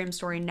my Instagram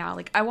story now,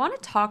 like I want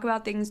to talk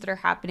about things that are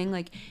happening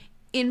like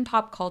in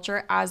pop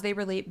culture as they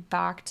relate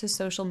back to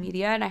social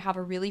media. And I have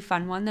a really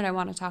fun one that I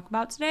want to talk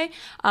about today.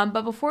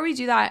 But before we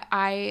do that,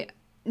 I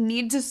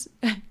need to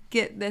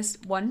get this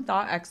one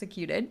thought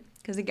executed,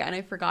 because again,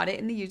 I forgot it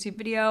in the YouTube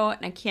video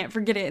and I can't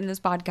forget it in this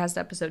podcast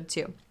episode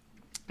too.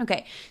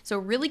 Okay, so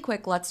really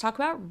quick, let's talk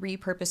about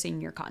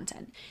repurposing your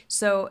content.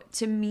 So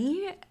to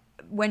me,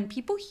 when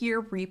people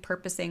hear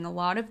repurposing, a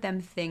lot of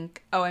them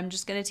think, oh, I'm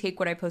just going to take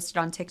what I posted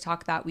on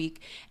TikTok that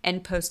week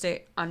and post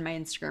it on my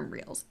Instagram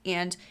Reels.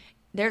 And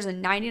there's a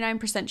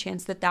 99%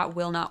 chance that that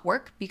will not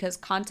work because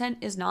content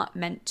is not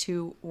meant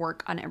to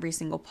work on every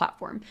single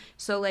platform.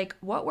 So like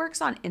what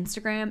works on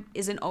Instagram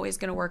isn't always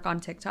going to work on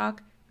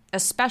TikTok,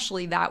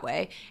 especially that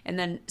way. And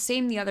then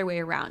same the other way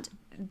around.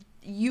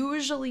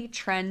 Usually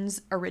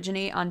trends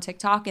originate on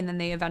TikTok and then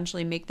they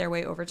eventually make their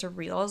way over to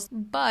Reels.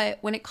 But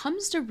when it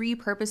comes to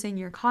repurposing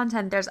your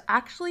content, there's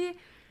actually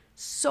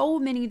so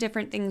many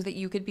different things that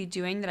you could be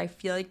doing that I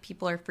feel like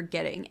people are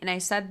forgetting. And I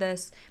said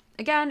this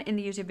again in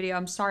the YouTube video.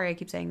 I'm sorry I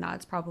keep saying that.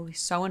 It's probably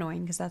so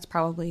annoying because that's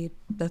probably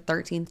the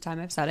 13th time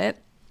I've said it.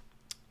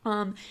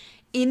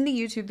 In the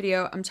YouTube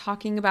video, I'm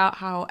talking about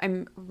how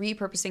I'm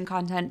repurposing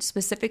content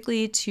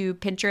specifically to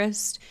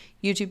Pinterest,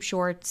 YouTube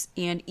Shorts,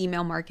 and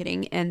email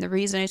marketing. And the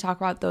reason I talk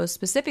about those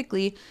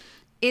specifically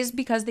is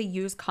because they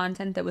use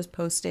content that was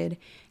posted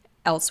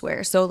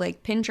elsewhere. So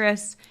like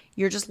Pinterest,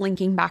 you're just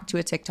linking back to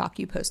a TikTok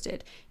you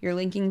posted. You're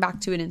linking back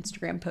to an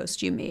Instagram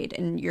post you made,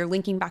 and you're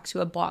linking back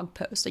to a blog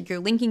post. Like you're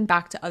linking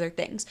back to other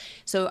things.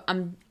 So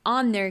I'm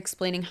on there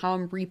explaining how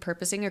I'm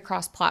repurposing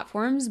across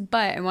platforms,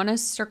 but I want to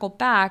circle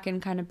back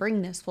and kind of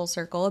bring this full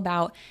circle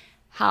about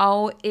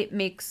how it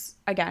makes,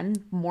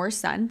 again, more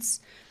sense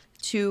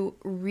to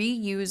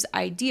reuse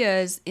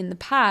ideas in the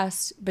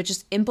past, but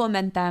just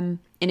implement them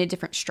in a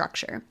different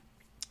structure.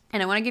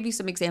 And I want to give you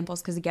some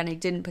examples because, again, I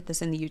didn't put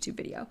this in the YouTube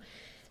video.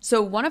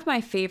 So one of my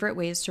favorite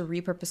ways to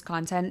repurpose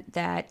content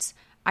that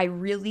I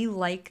really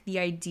like the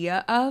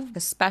idea of,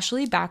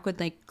 especially back when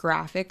like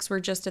graphics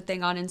were just a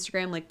thing on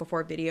Instagram, like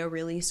before video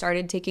really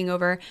started taking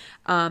over.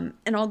 And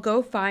I'll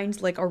go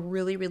find like a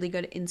really, really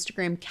good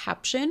Instagram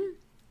caption.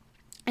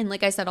 And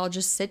like I said, I'll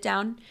just sit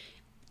down,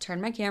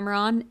 turn my camera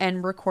on,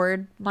 and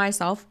record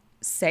myself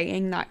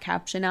saying that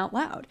caption out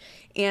loud.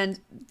 And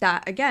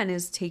that, again,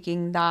 is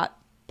taking that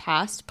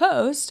past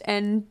post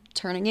and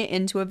turning it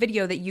into a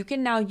video that you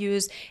can now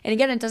use. And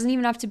again, it doesn't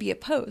even have to be a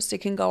post. It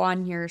can go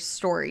on your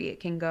story. It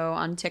can go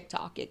on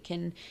TikTok. It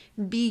can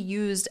be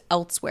used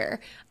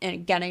elsewhere. And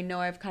again, I know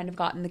I've kind of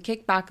gotten the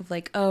kickback of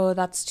like, oh,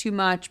 that's too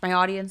much. My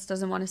audience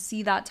doesn't want to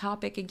see that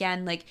topic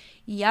again. Like,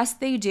 yes,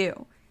 they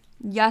do.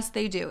 Yes,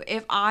 they do.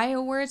 If I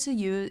were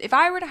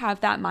to have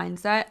that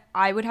mindset,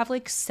 I would have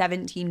like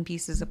 17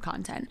 pieces of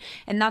content.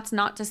 And that's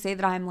not to say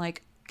that I'm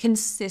like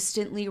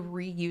consistently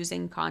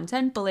reusing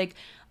content, but like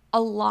a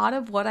lot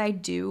of what I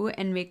do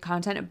and make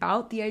content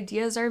about, the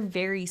ideas are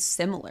very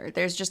similar.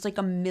 There's just like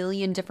a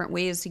million different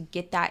ways to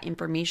get that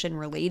information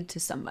relayed to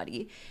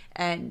somebody.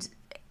 And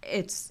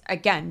it's,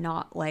 again,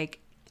 not like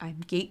I'm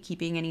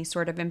gatekeeping any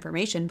sort of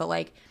information, but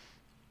like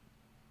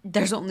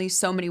there's only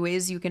so many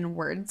ways you can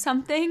word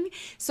something.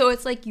 So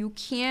it's like you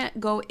can't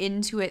go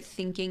into it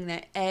thinking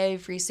that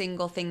every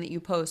single thing that you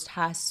post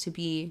has to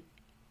be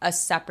a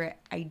separate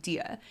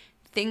idea.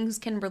 Things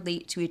can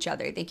relate to each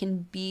other. They can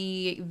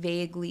be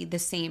vaguely the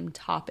same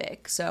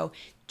topic. So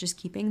just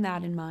keeping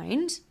that in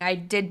mind. I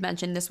did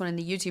mention this one in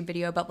the YouTube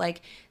video, but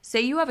like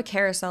say you have a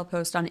carousel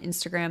post on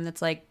Instagram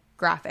that's like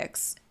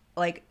graphics,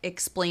 like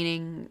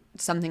explaining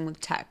something with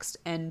text,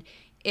 and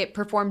it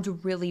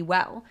performed really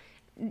well.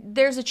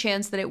 There's a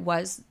chance that it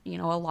was, a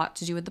lot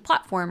to do with the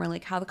platform or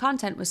like how the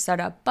content was set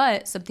up.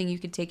 But something you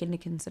could take into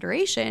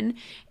consideration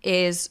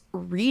is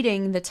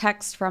reading the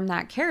text from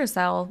that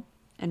carousel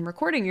and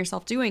recording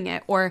yourself doing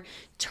it, or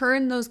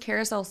turn those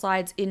carousel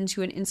slides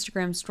into an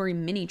Instagram story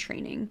mini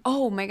training.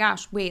 Oh my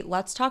gosh, wait,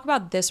 let's talk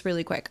about this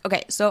really quick.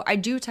 Okay, so I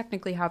do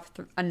technically have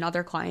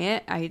another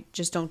client. I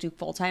just don't do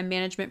full-time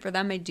management for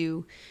them. I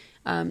do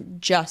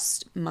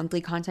just monthly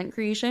content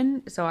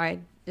creation. So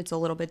it's a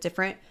little bit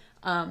different.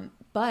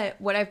 But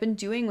what I've been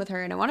doing with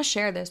her, and I want to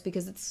share this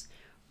because it's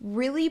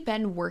really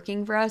been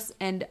working for us,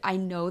 and I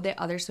know that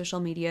other social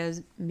media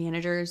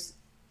managers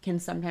can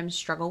sometimes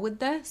struggle with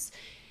this.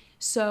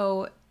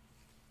 So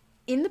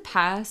in the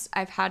past,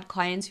 I've had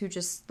clients who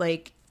just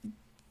like,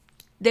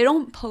 they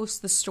don't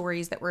post the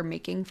stories that we're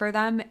making for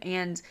them.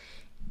 And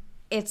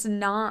it's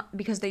not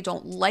because they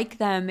don't like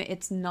them.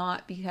 It's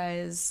not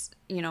because,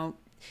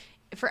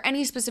 for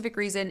any specific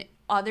reason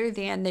other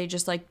than they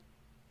just like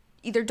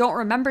either don't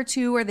remember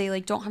to, or they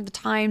like don't have the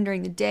time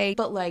during the day.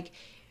 But like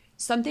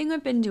something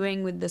I've been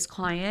doing with this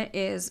client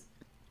is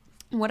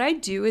what I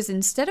do is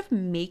instead of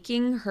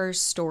making her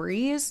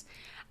stories,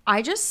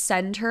 I just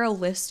send her a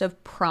list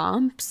of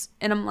prompts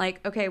and I'm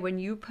like, okay, when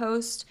you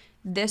post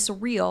this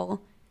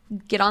reel,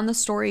 get on the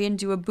story and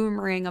do a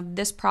boomerang of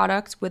this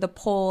product with a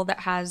poll that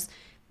has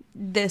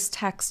this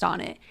text on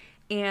it.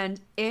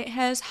 And it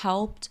has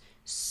helped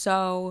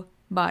so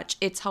much.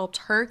 It's helped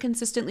her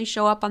consistently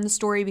show up on the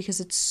story because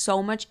it's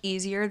so much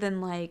easier than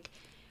like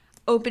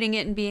opening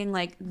it and being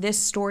like, this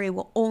story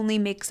will only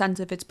make sense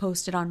if it's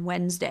posted on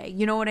Wednesday.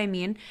 You know what I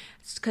mean?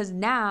 Because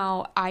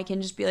now I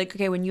can just be like,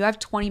 okay, when you have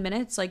 20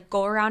 minutes, like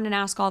go around and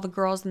ask all the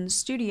girls in the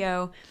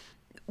studio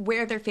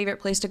where their favorite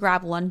place to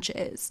grab lunch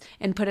is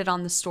and put it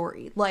on the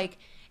story. Like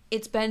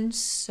it's been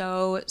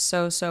so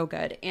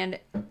good. And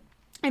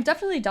I've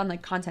definitely done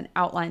like content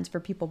outlines for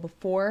people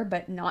before,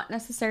 but not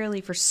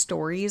necessarily for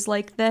stories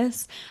like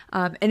this.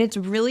 And it's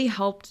really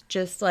helped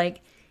just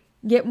like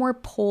get more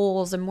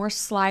polls and more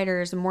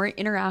sliders and more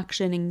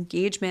interaction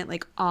engagement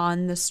like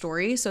on the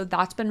story. So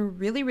that's been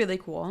really, really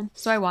cool.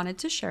 So I wanted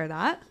to share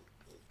that.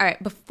 All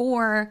right,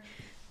 before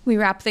we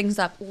wrap things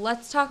up,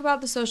 let's talk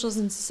about the socials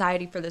in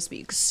society for this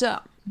week. So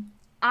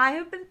I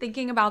have been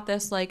thinking about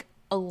this like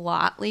a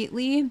lot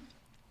lately,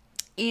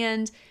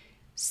 and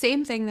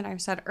same thing that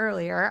I've said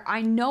earlier.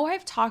 I know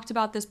I've talked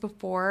about this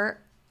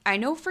before. I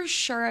know for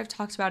sure I've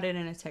talked about it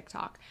in a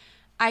TikTok.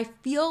 I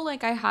feel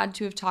like I had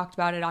to have talked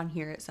about it on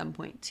here at some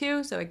point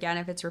too. So again,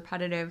 if it's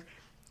repetitive,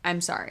 I'm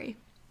sorry.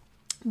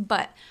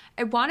 But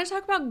I want to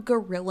talk about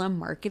guerrilla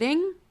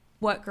marketing.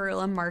 What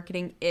guerrilla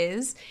marketing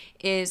is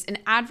an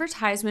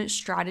advertisement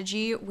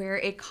strategy where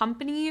a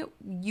company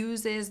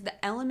uses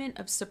the element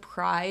of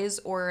surprise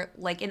or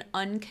like an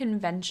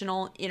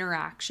unconventional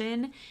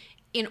interaction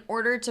in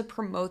order to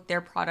promote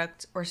their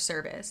product or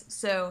service.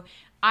 So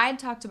I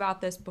talked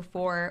about this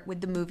before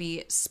with the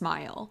movie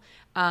Smile.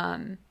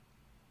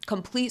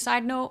 Complete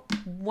side note,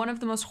 one of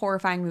the most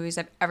horrifying movies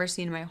I've ever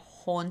seen in my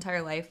whole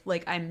entire life.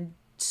 Like, I'm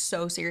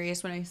so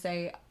serious when I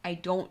say I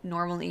don't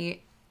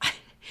normally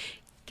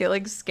get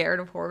like scared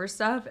of horror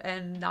stuff,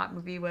 and that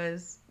movie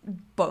was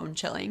bone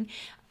chilling.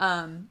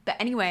 But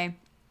anyway,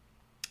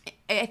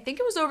 I think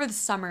it was over the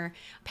summer,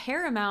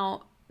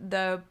 Paramount,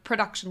 the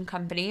production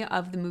company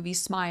of the movie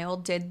Smile,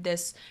 did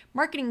this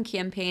marketing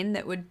campaign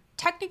that would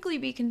technically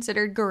be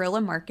considered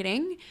guerrilla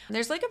marketing.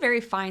 There's like a very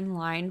fine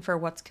line for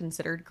what's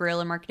considered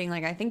guerrilla marketing.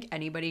 Like, I think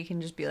anybody can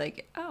just be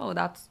like, oh,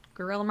 that's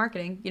guerrilla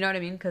marketing. You know what I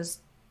mean? Because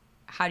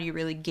how do you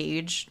really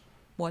gauge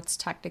what's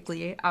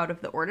technically out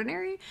of the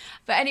ordinary?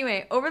 But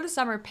anyway, over the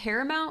summer,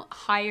 Paramount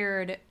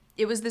hired,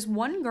 it was this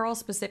one girl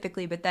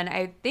specifically, but then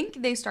I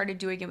think they started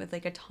doing it with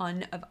like a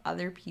ton of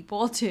other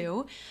people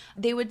too.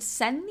 They would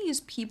send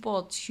these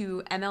people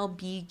to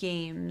MLB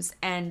games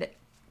and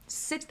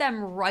sit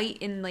them right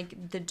in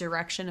like the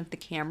direction of the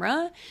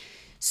camera.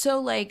 So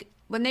like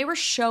when they were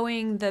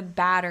showing the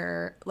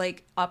batter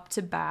like up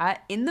to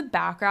bat, in the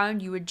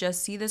background you would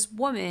just see this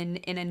woman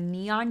in a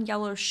neon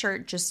yellow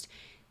shirt just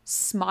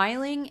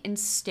smiling and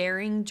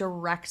staring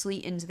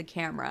directly into the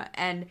camera.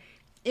 And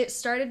it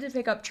started to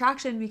pick up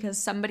traction because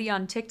somebody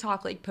on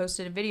TikTok like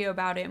posted a video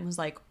about it and was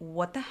like,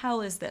 what the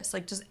hell is this?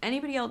 Like, does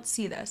anybody else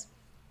see this?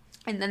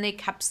 And then they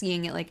kept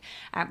seeing it like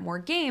at more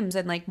games,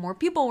 and like more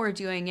people were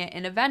doing it.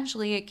 And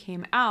eventually it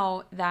came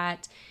out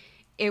that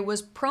it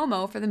was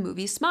promo for the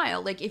movie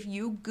Smile. Like, if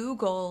you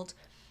Googled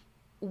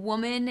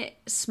woman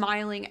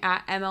smiling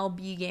at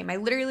MLB game, I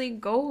literally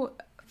go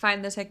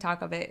find the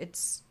TikTok of it.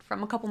 It's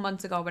from a couple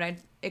months ago, but I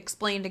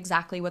explained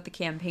exactly what the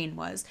campaign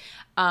was.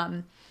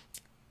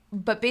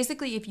 But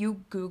basically, if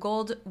you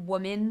Googled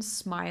woman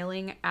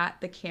smiling at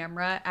the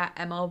camera at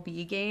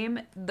MLB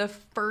game, the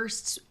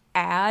first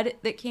ad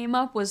that came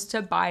up was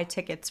to buy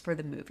tickets for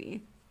the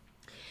movie.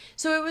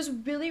 So it was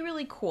really,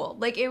 really cool.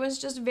 Like, it was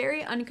just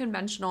very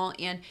unconventional,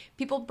 and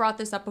people brought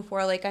this up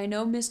before. Like, I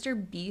know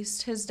Mr.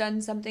 Beast has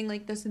done something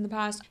like this in the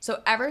past.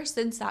 So ever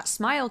since that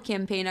Smile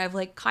campaign, I've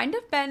like kind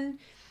of been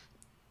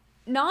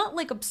not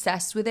like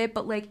obsessed with it,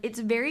 but like it's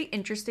very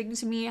interesting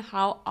to me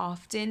how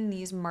often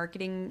these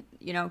marketing,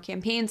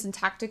 campaigns and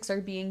tactics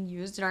are being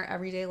used in our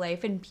everyday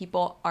life and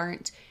people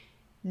aren't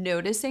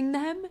noticing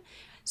them.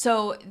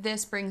 So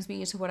this brings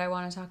me to what I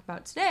want to talk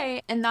about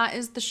today, and that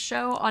is the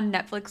show on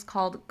Netflix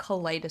called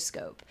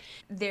Kaleidoscope.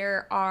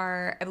 There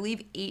are, I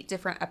believe, 8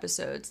 different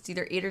episodes. It's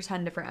either 8 or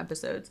 10 different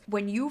episodes.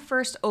 When you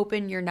first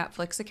open your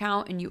Netflix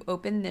account and you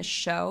open this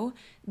show,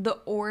 the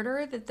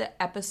order that the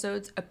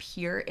episodes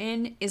appear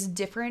in is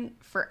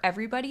different for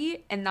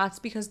everybody, and that's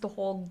because the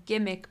whole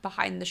gimmick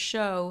behind the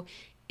show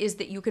is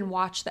that you can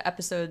watch the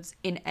episodes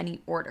in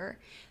any order.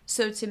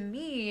 So to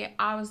me,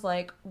 I was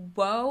like,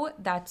 whoa,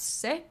 that's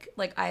sick.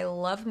 Like, I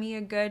love me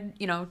a good,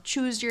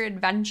 choose your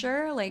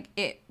adventure. Like,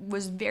 it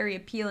was very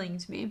appealing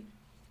to me.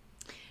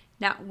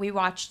 Now, we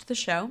watched the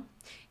show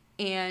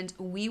and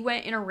we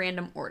went in a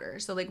random order.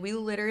 So like, we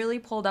literally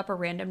pulled up a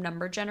random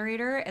number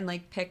generator and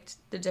like picked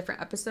the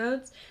different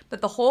episodes.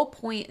 But the whole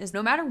point is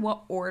no matter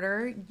what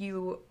order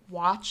you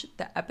watch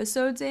the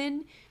episodes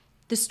in,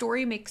 the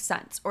story makes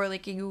sense, or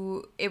like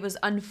it was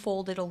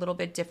unfolded a little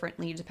bit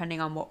differently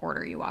depending on what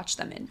order you watch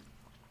them in.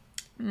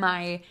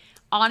 My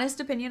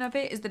honest opinion of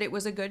it is that it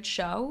was a good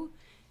show.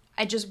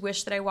 I just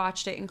wish that I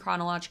watched it in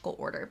chronological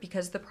order,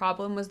 because the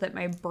problem was that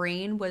my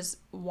brain was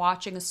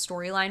watching a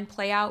storyline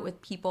play out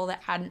with people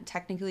that hadn't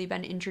technically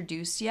been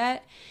introduced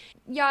yet.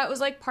 Yeah, it was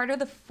like part of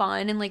the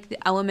fun and like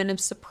the element of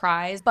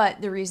surprise, but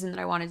the reason that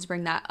I wanted to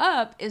bring that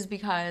up is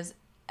because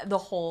the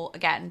whole,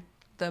 again,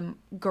 the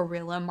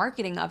guerrilla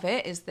marketing of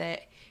it is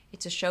that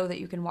it's a show that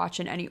you can watch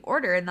in any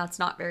order, and that's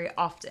not very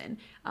often.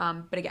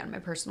 But again, my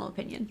personal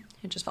opinion,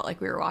 it just felt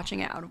like we were watching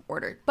it out of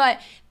order. But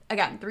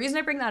again, the reason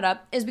I bring that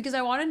up is because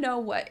I want to know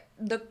what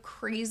the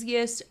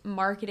craziest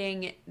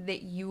marketing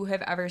that you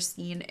have ever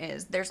seen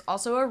is. There's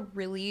also a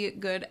really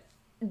good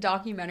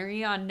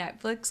documentary on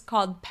Netflix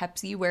called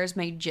Pepsi Where's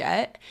My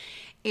Jet,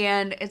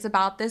 And it's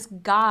about this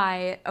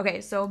guy.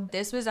 Okay, so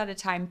this was at a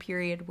time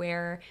period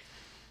where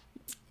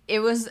it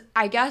was,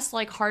 I guess,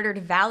 like harder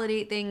to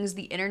validate things.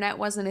 The internet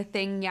wasn't a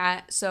thing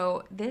yet.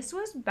 So this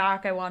was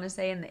back, I want to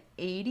say, in the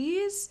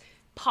 80s,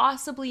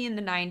 possibly in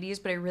the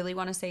 90s, but I really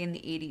want to say in the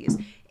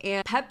 80s.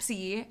 And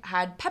Pepsi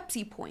had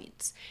Pepsi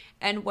points.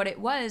 And what it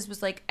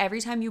was like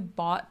every time you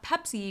bought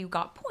Pepsi, you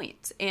got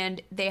points.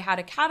 And they had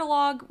a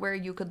catalog where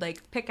you could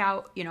like pick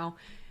out, you know,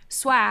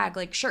 swag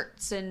like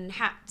shirts and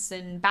hats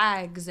and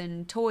bags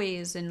and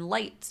toys and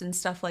lights and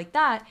stuff like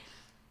that.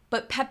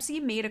 But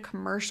Pepsi made a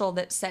commercial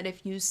that said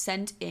if you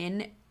sent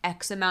in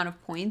X amount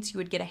of points, you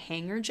would get a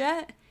hanger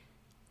jet.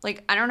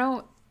 Like, I don't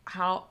know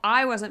how,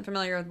 I wasn't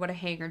familiar with what a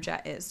hanger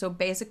jet is. So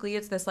basically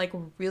it's this like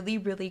really,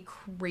 really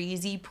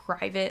crazy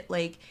private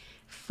like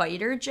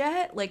fighter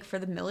jet, like for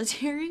the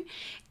military.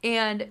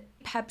 And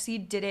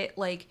Pepsi did it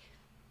like,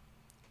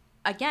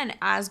 again,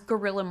 as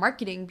guerrilla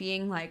marketing,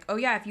 being like, oh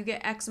yeah, if you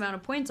get X amount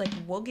of points, like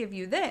we'll give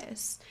you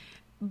this.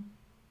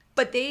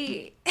 But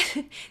they,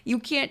 you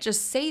can't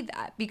just say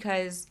that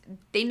because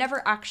they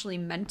never actually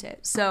meant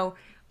it. So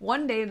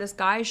one day this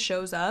guy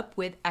shows up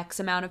with X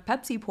amount of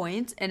Pepsi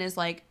points and is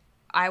like,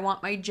 I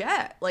want my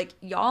jet. Like,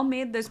 y'all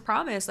made this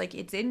promise. Like,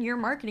 it's in your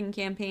marketing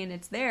campaign.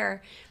 It's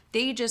there.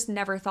 They just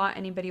never thought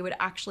anybody would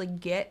actually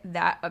get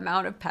that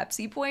amount of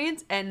Pepsi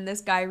points. And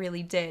this guy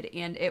really did.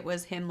 And it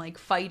was him like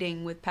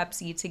fighting with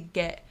Pepsi to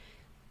get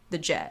the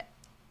jet.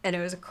 And it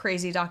was a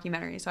crazy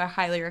documentary. So I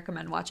highly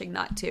recommend watching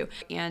that too.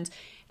 And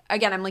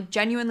again, I'm like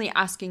genuinely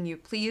asking you,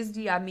 please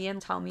DM me and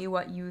tell me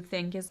what you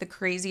think is the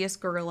craziest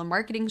guerrilla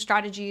marketing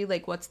strategy.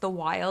 Like, what's the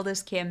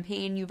wildest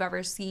campaign you've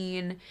ever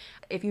seen?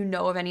 If you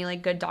know of any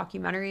like good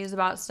documentaries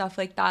about stuff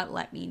like that,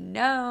 let me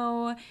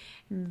know.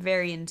 I'm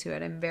very into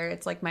it.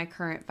 It's like my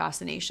current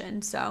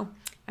fascination. So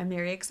I'm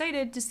very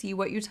excited to see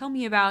what you tell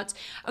me about.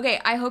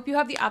 Okay, I hope you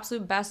have the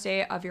absolute best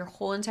day of your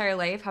whole entire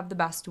life. Have the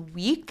best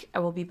week. I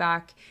will be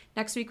back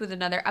next week with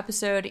another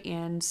episode.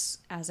 And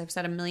as I've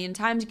said a million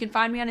times, you can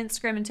find me on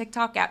Instagram and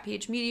TikTok at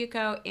Paige Media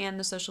Co. and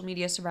the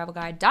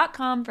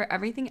socialmediasurvivalguide.com for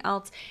everything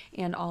else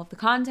and all of the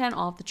content,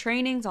 all of the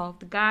trainings, all of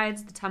the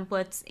guides, the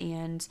templates,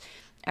 and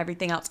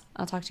everything else.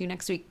 I'll talk to you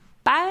next week.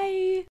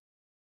 Bye.